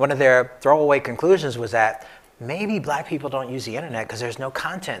 One of their throwaway conclusions was that maybe Black people don't use the internet because there's no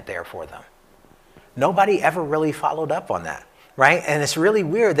content there for them. Nobody ever really followed up on that, right? And it's really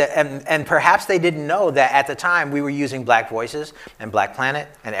weird that, and perhaps they didn't know that at the time we were using Black Voices and Black Planet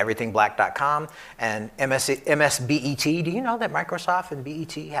and everythingblack.com and MSBET. Do you know that Microsoft and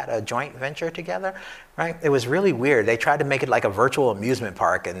BET had a joint venture together, right? It was really weird. They tried to make it like a virtual amusement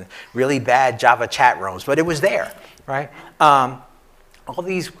park and really bad Java chat rooms, but it was there, right?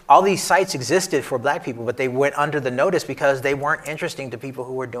 all these sites existed for black people, but they went under the notice because they weren't interesting to people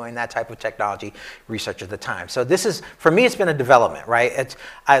who were doing that type of technology research at the time. So this is, for me, it's been a development, right?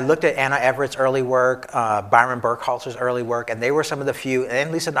 I looked at Anna Everett's early work, Byron Burkhalter's early work, and they were some of the few,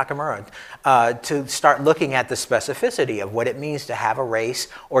 and Lisa Nakamura, to start looking at the specificity of what it means to have a race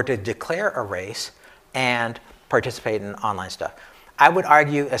or to declare a race and participate in online stuff. I would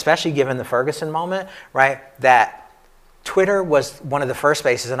argue, especially given the Ferguson moment, right, that Twitter was one of the first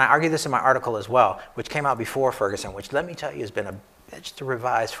spaces, and I argue this in my article as well, which came out before Ferguson, which, let me tell you, has been a bitch to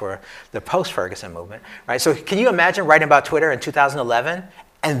revise for the post-Ferguson movement, right? So can you imagine writing about Twitter in 2011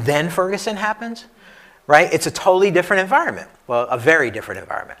 and then Ferguson happens, right? It's a totally different environment. Well, a very different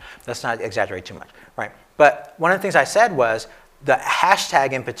environment. Let's not exaggerate too much, right? But one of the things I said was the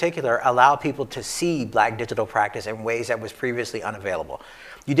hashtag in particular allowed people to see black digital practice in ways that was previously unavailable.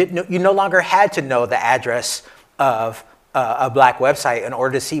 You no longer had to know the address of a black website in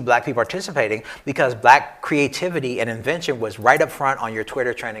order to see black people participating, because black creativity and invention was right up front on your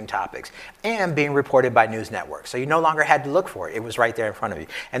Twitter trending topics and being reported by news networks. So you no longer had to look for it. It was right there in front of you.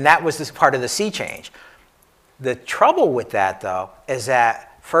 And that was this part of the sea change. The trouble with that, though, is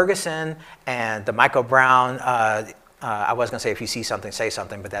that Ferguson and the Michael Brown, I was going to say, if you see something, say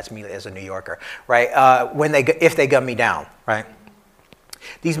something, but that's me as a New Yorker, right? If they gun me down, right?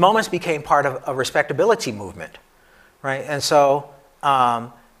 These moments became part of a respectability movement. Right? And so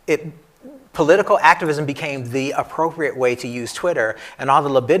political activism became the appropriate way to use Twitter, and all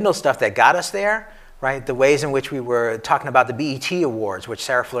the libidinal stuff that got us there, right? The ways in which we were talking about the BET Awards, which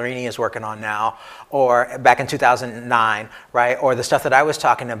Sarah Florini is working on now, or back in 2009, right? Or the stuff that I was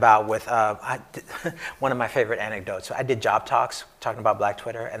talking about with one of my favorite anecdotes. I did job talks talking about Black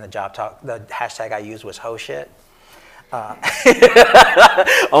Twitter, and the hashtag I used was ho shit.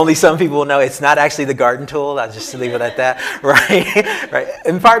 Only some people will know it's not actually the garden tool. I'll just leave it at that, right? Right.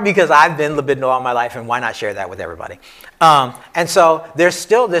 In part because I've been libidinal all my life, and why not share that with everybody? And so there's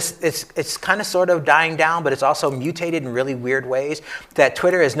still this, it's kind of sort of dying down, but it's also mutated in really weird ways, that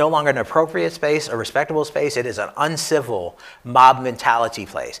Twitter is no longer an appropriate space, a respectable space. It is an uncivil mob mentality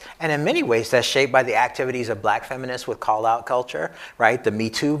place. And in many ways, that's shaped by the activities of black feminists with call-out culture, right? The Me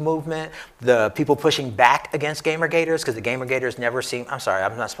Too movement, the people pushing back against Gamergaters, because the Gamergaters never seem, I'm sorry,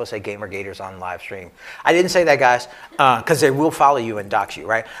 I'm not supposed to say Gamergaters on live stream. I didn't say that, guys, because they will follow you and dox you,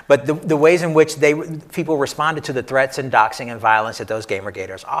 right? But the ways in which people responded to the threats and doxing and violence that those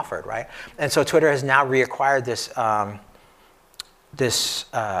Gamergaters offered, right? And so Twitter has now reacquired this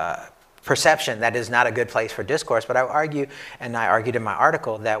perception that is not a good place for discourse. But I would argue, and I argued in my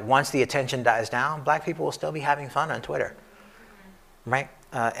article, that once the attention dies down, black people will still be having fun on Twitter, right?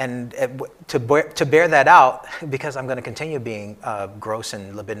 To bear that out, because I'm going to continue being gross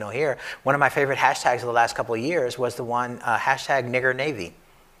and libidinal here, one of my favorite hashtags of the last couple of years was the one hashtag Nigger Navy.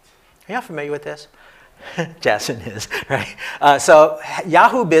 Are y'all familiar with this? Jason is, right? So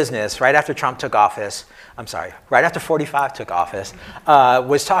Yahoo Business, right after Trump took office, right after 45 took office,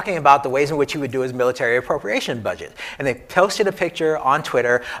 was talking about the ways in which he would do his military appropriation budget. And they posted a picture on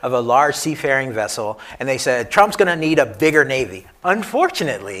Twitter of a large seafaring vessel, and they said, Trump's going to need a bigger Navy.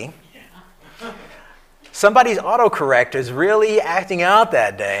 Unfortunately, somebody's autocorrect is really acting out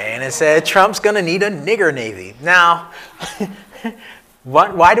that day, and it said, Trump's going to need a nigger Navy. Now,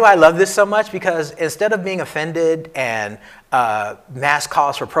 why do I love this so much? Because instead of being offended and mass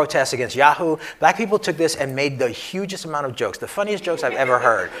calls for protests against Yahoo, black people took this and made the hugest amount of jokes, the funniest jokes I've ever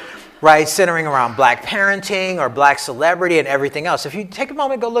heard, right? Centering around black parenting or black celebrity and everything else. If you take a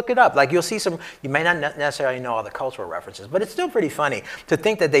moment, go look it up. Like, you'll see you may not necessarily know all the cultural references, but it's still pretty funny to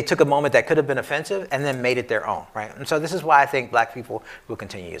think that they took a moment that could have been offensive and then made it their own, right? And so this is why I think black people will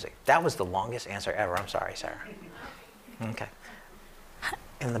continue using it. That was the longest answer ever. I'm sorry, Sarah. Okay.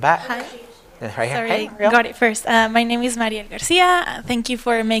 In the back. Hi. Right here. Sorry, Hey, I got it first. My name is Mariel Garcia. Thank you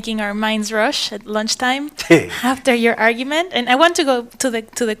for making our minds rush at lunchtime after your argument. And I want to go to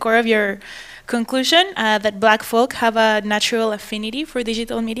the core of your conclusion that black folk have a natural affinity for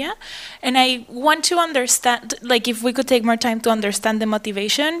digital media. And I want to understand, like, if we could take more time to understand the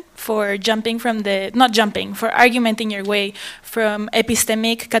motivation for for argumenting your way from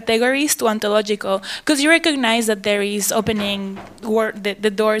epistemic categories to ontological. Because you recognize that there is opening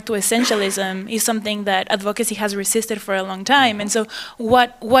the door to essentialism is something that advocacy has resisted for a long time. And so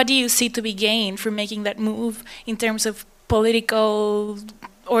what do you see to be gained from making that move in terms of political,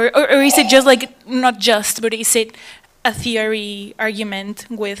 or is it just like, not just, but is it a theory argument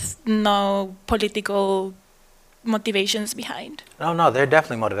with no political motivations behind? No, there are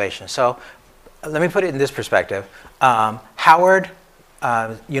definitely motivations. So let me put it in this perspective. Howard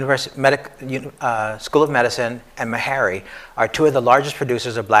School of Medicine and Meharry are two of the largest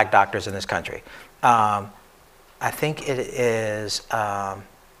producers of black doctors in this country. I think it is not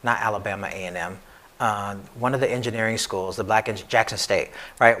Alabama A&M. One of the engineering schools, Jackson State,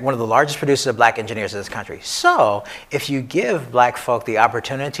 right? One of the largest producers of black engineers in this country. So if you give black folk the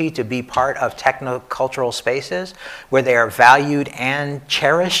opportunity to be part of technocultural spaces where they are valued and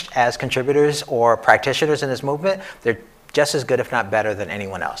cherished as contributors or practitioners in this movement, they're just as good, if not better, than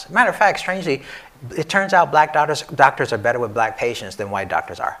anyone else. Matter of fact, strangely, it turns out black doctors are better with black patients than white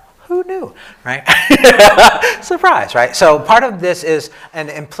doctors are. Who knew, right? Surprise, right? So part of this is an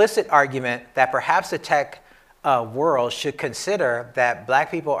implicit argument that perhaps the tech world should consider that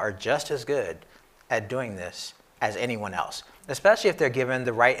black people are just as good at doing this as anyone else, especially if they're given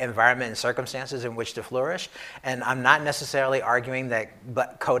the right environment and circumstances in which to flourish. And I'm not necessarily arguing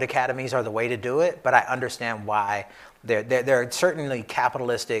that code academies are the way to do it, but I understand why. There are certainly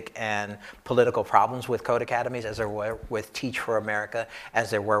capitalistic and political problems with code academies, as there were with Teach for America,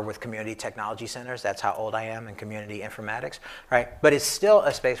 as there were with community technology centers. That's how old I am in community informatics, right? But it's still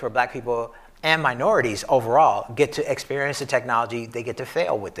a space where black people and minorities overall get to experience the technology. They get to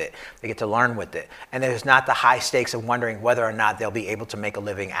fail with it. They get to learn with it. And there's not the high stakes of wondering whether or not they'll be able to make a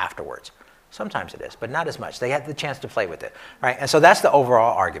living afterwards. Sometimes it is, but not as much. They had the chance to play with it, right? And so that's the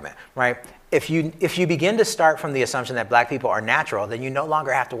overall argument, right? If you begin to start from the assumption that black people are natural, then you no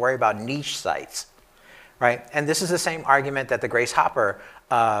longer have to worry about niche sites, right? And this is the same argument that the Grace Hopper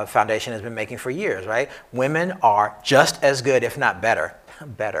Foundation has been making for years, right? Women are just as good, if not better,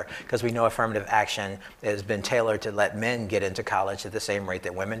 because we know affirmative action has been tailored to let men get into college at the same rate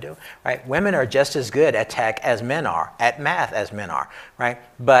that women do, right? Women are just as good at tech as men are, at math as men are, right?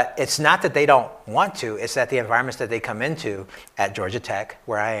 But it's not that they don't want to, it's that the environments that they come into at Georgia Tech,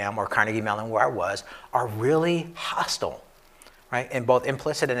 where I am, or Carnegie Mellon, where I was, are really hostile, right? In both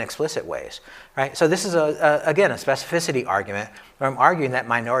implicit and explicit ways, right? So this is, again, a specificity argument where I'm arguing that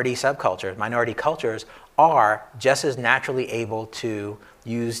minority subcultures, minority cultures, are just as naturally able to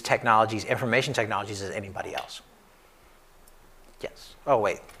use technologies, information technologies, as anybody else. Yes. Oh,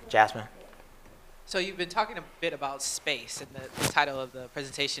 wait, Jasmine. So you've been talking a bit about space, and the title of the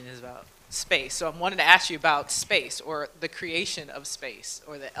presentation is about space. So I wanted to ask you about space, or the creation of space,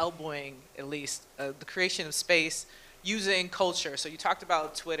 or the elbowing, at least, the creation of space using culture. So you talked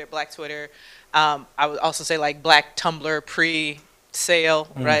about Twitter, Black Twitter. I would also say like Black Tumblr pre-sale,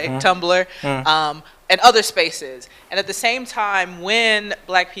 right? Tumblr. And other spaces. And at the same time, when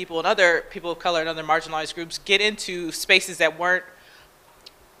black people and other people of color and other marginalized groups get into spaces that weren't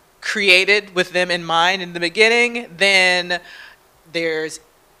created with them in mind in the beginning, then there's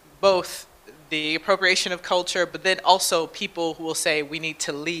both the appropriation of culture, but then also people who will say we need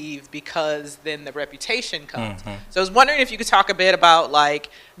to leave because then the reputation comes. So I was wondering if you could talk a bit about like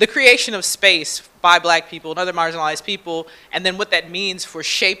the creation of space by black people and other marginalized people, and then what that means for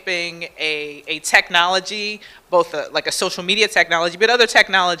shaping a technology, both like a social media technology, but other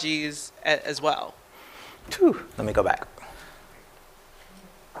technologies as well. Let me go back.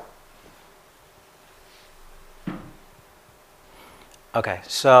 Okay,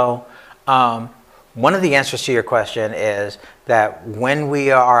 so one of the answers to your question is that when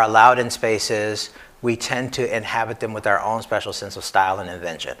we are allowed in spaces, we tend to inhabit them with our own special sense of style and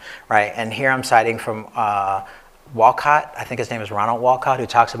invention, right? And here I'm citing from Walcott, I think his name is Ronald Walcott, who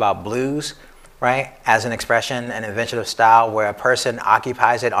talks about blues, right, as an expression, an invention of style where a person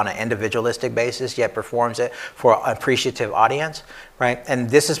occupies it on an individualistic basis, yet performs it for an appreciative audience, right? And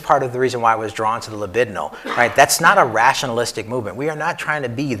this is part of the reason why I was drawn to the libidinal, right? That's not a rationalistic movement. We are not trying to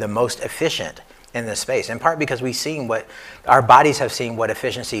be the most efficient in this space, in part because we've seen what, our bodies have seen what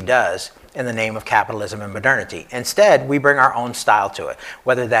efficiency does in the name of capitalism and modernity. Instead, we bring our own style to it,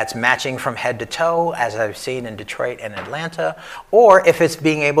 whether that's matching from head to toe, as I've seen in Detroit and Atlanta, or if it's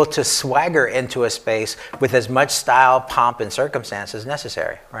being able to swagger into a space with as much style, pomp, and circumstance as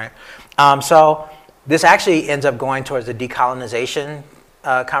necessary, right? So this actually ends up going towards the decolonization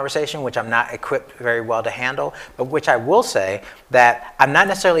conversation, which I'm not equipped very well to handle, but which I will say that I'm not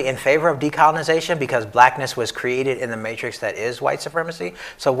necessarily in favor of decolonization because blackness was created in the matrix that is white supremacy.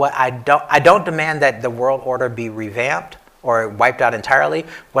 So what I don't demand that the world order be revamped or wiped out entirely.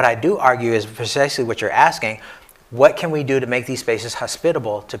 What I do argue is precisely what you're asking. What can we do to make these spaces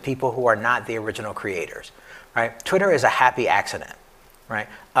hospitable to people who are not the original creators, right? Twitter is a happy accident, right?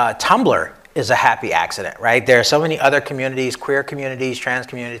 Tumblr is a happy accident, right? There are so many other communities, queer communities, trans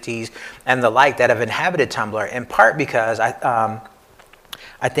communities, and the like that have inhabited Tumblr, in part because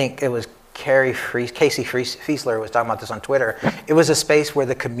I think it was Casey Fiesler was talking about this on Twitter. It was a space where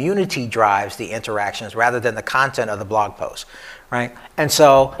the community drives the interactions rather than the content of the blog post, right? And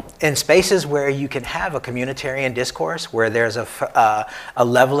so in spaces where you can have a communitarian discourse, where there's a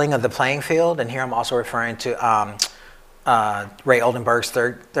leveling of the playing field, and here I'm also referring to Ray Oldenburg's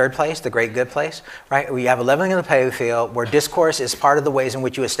third place, the Great Good Place, right? We have a leveling of the playing field where discourse is part of the ways in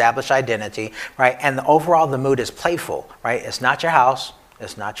which you establish identity, right? And overall, the mood is playful, right? It's not your house.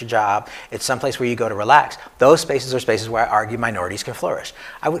 It's not your job. It's someplace where you go to relax. Those spaces are spaces where I argue minorities can flourish.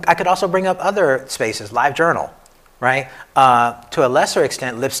 I could also bring up other spaces, LiveJournal, right? To a lesser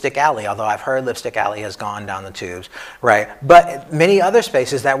extent, Lipstick Alley, although I've heard Lipstick Alley has gone down the tubes, right? But many other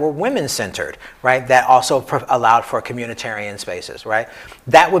spaces that were women-centered, right? That also allowed for communitarian spaces, right?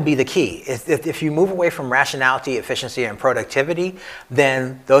 That would be the key. If you move away from rationality, efficiency, and productivity,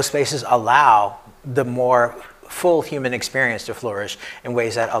 then those spaces allow the more full human experience to flourish in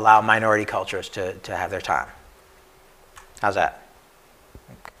ways that allow minority cultures to have their time. How's that?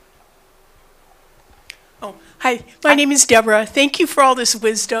 Oh, hi. My name is Deborah. Thank you for all this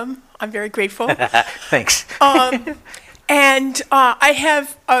wisdom. I'm very grateful. Thanks. And I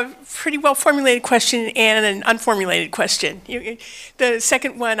have a pretty well-formulated question and an unformulated question. The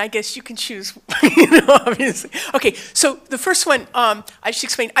second one, I guess you can choose, obviously. Okay, so the first one, I should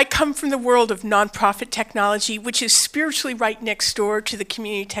explain. I come from the world of nonprofit technology, which is spiritually right next door to the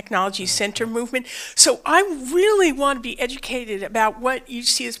Community Technology Center movement. So I really want to be educated about what you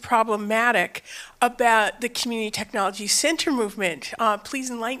see as problematic about the Community Technology Center movement. Please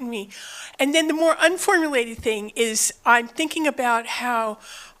enlighten me. And then the more unformulated thing is I'm thinking about how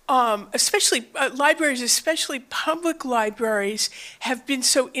especially libraries, especially public libraries, have been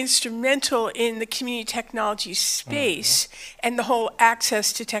so instrumental in the community technology space and the whole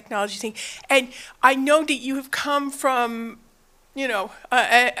access to technology thing. And I know that you have come from a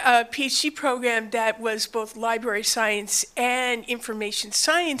PhD program that was both library science and information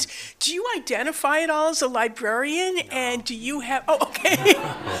science. Do you identify at all as a librarian? No. And do you have, okay.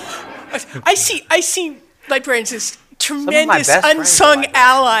 I see librarians as tremendous unsung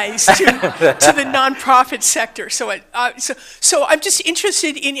allies to the nonprofit sector. So I'm just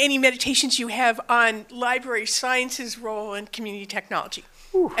interested in any meditations you have on library science's role in community technology.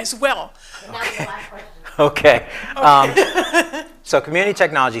 As well. Okay. So community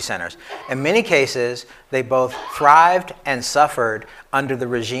technology centers, in many cases, they both thrived and suffered under the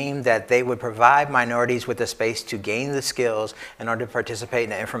regime that they would provide minorities with the space to gain the skills in order to participate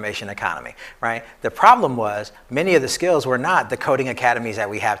in the information economy, right? The problem was many of the skills were not the coding academies that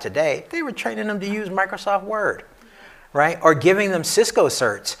we have today. They were training them to use Microsoft Word, right? Or giving them Cisco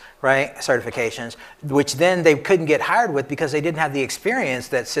certs, right? Certifications, which then they couldn't get hired with because they didn't have the experience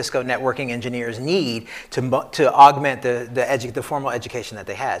that Cisco networking engineers need to augment the formal education that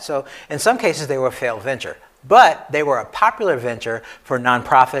they had. So in some cases, they were a failed venture. But they were a popular venture for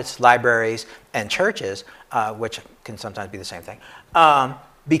nonprofits, libraries, and churches, which can sometimes be the same thing,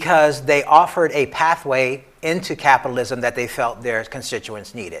 because they offered a pathway into capitalism that they felt their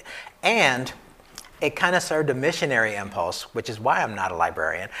constituents needed. And it kind of served a missionary impulse, which is why I'm not a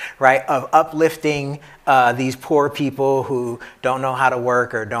librarian, right, of uplifting these poor people who don't know how to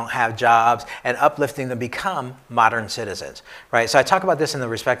work or don't have jobs, and uplifting them to become modern citizens, right? So I talk about this in the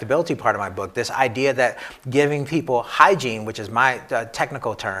respectability part of my book, this idea that giving people hygiene, which is my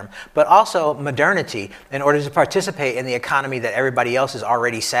technical term, but also modernity in order to participate in the economy that everybody else is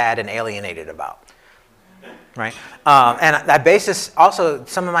already sad and alienated about. Right, and I base this also,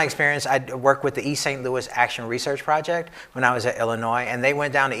 some of my experience, I worked with the East St. Louis Action Research Project when I was at Illinois, and they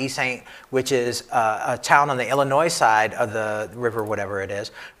went down to East St., which is a town on the Illinois side of the river, whatever it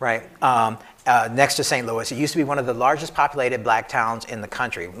is, right, next to St. Louis. It used to be one of the largest populated black towns in the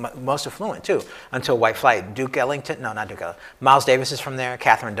country, most affluent too, until white flight. Duke Ellington, no, not Duke Ellington, Miles Davis is from there,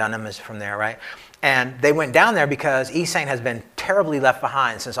 Katherine Dunham is from there, right? And they went down there because East St. has been terribly left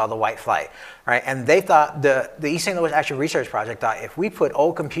behind since all the white flight, right? And they thought, the East St. Louis Action Research Project thought, if we put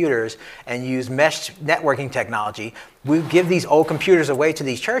old computers and use mesh networking technology, we give these old computers away to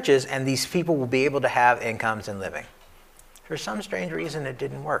these churches and these people will be able to have incomes and living. For some strange reason, it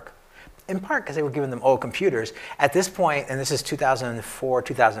didn't work. In part because they were giving them old computers. At this point, and this is 2004,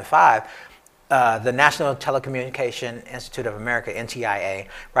 2005, the National Telecommunication Institute of America, NTIA,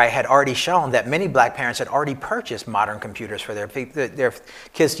 right, had already shown that many black parents had already purchased modern computers for their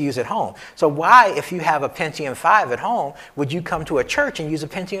kids to use at home. So why, if you have a Pentium 5 at home, would you come to a church and use a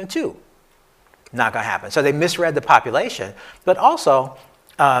Pentium 2? Not going to happen. So they misread the population. But also,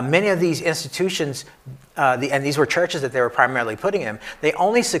 many of these institutions, and these were churches that they were primarily putting in, they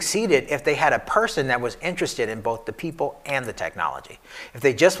only succeeded if they had a person that was interested in both the people and the technology. If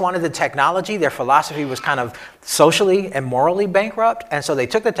they just wanted the technology, their philosophy was kind of socially and morally bankrupt, and so they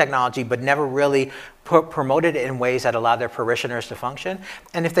took the technology but never really promoted it in ways that allowed their parishioners to function.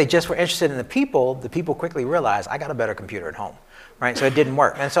 And if they just were interested in the people quickly realized, I got a better computer at home. Right, so it didn't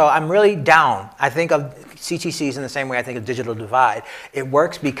work. And so I'm really down. I think of CTCs in the same way I think of digital divide. It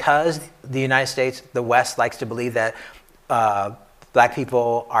works because the United States, the West, likes to believe that black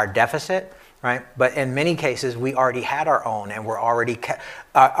people are deficit, right? But in many cases, we already had our own, and we're already,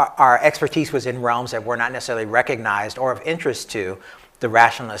 our expertise was in realms that were not necessarily recognized or of interest to the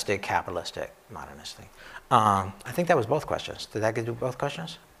rationalistic, capitalistic, modernist thing. I think that was both questions. Did that get to both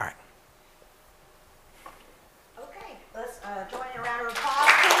questions? All right. Okay, let's join in a round of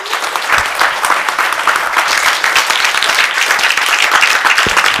applause, please.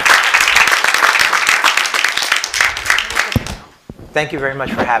 Thank you very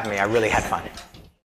much for having me. I really had fun.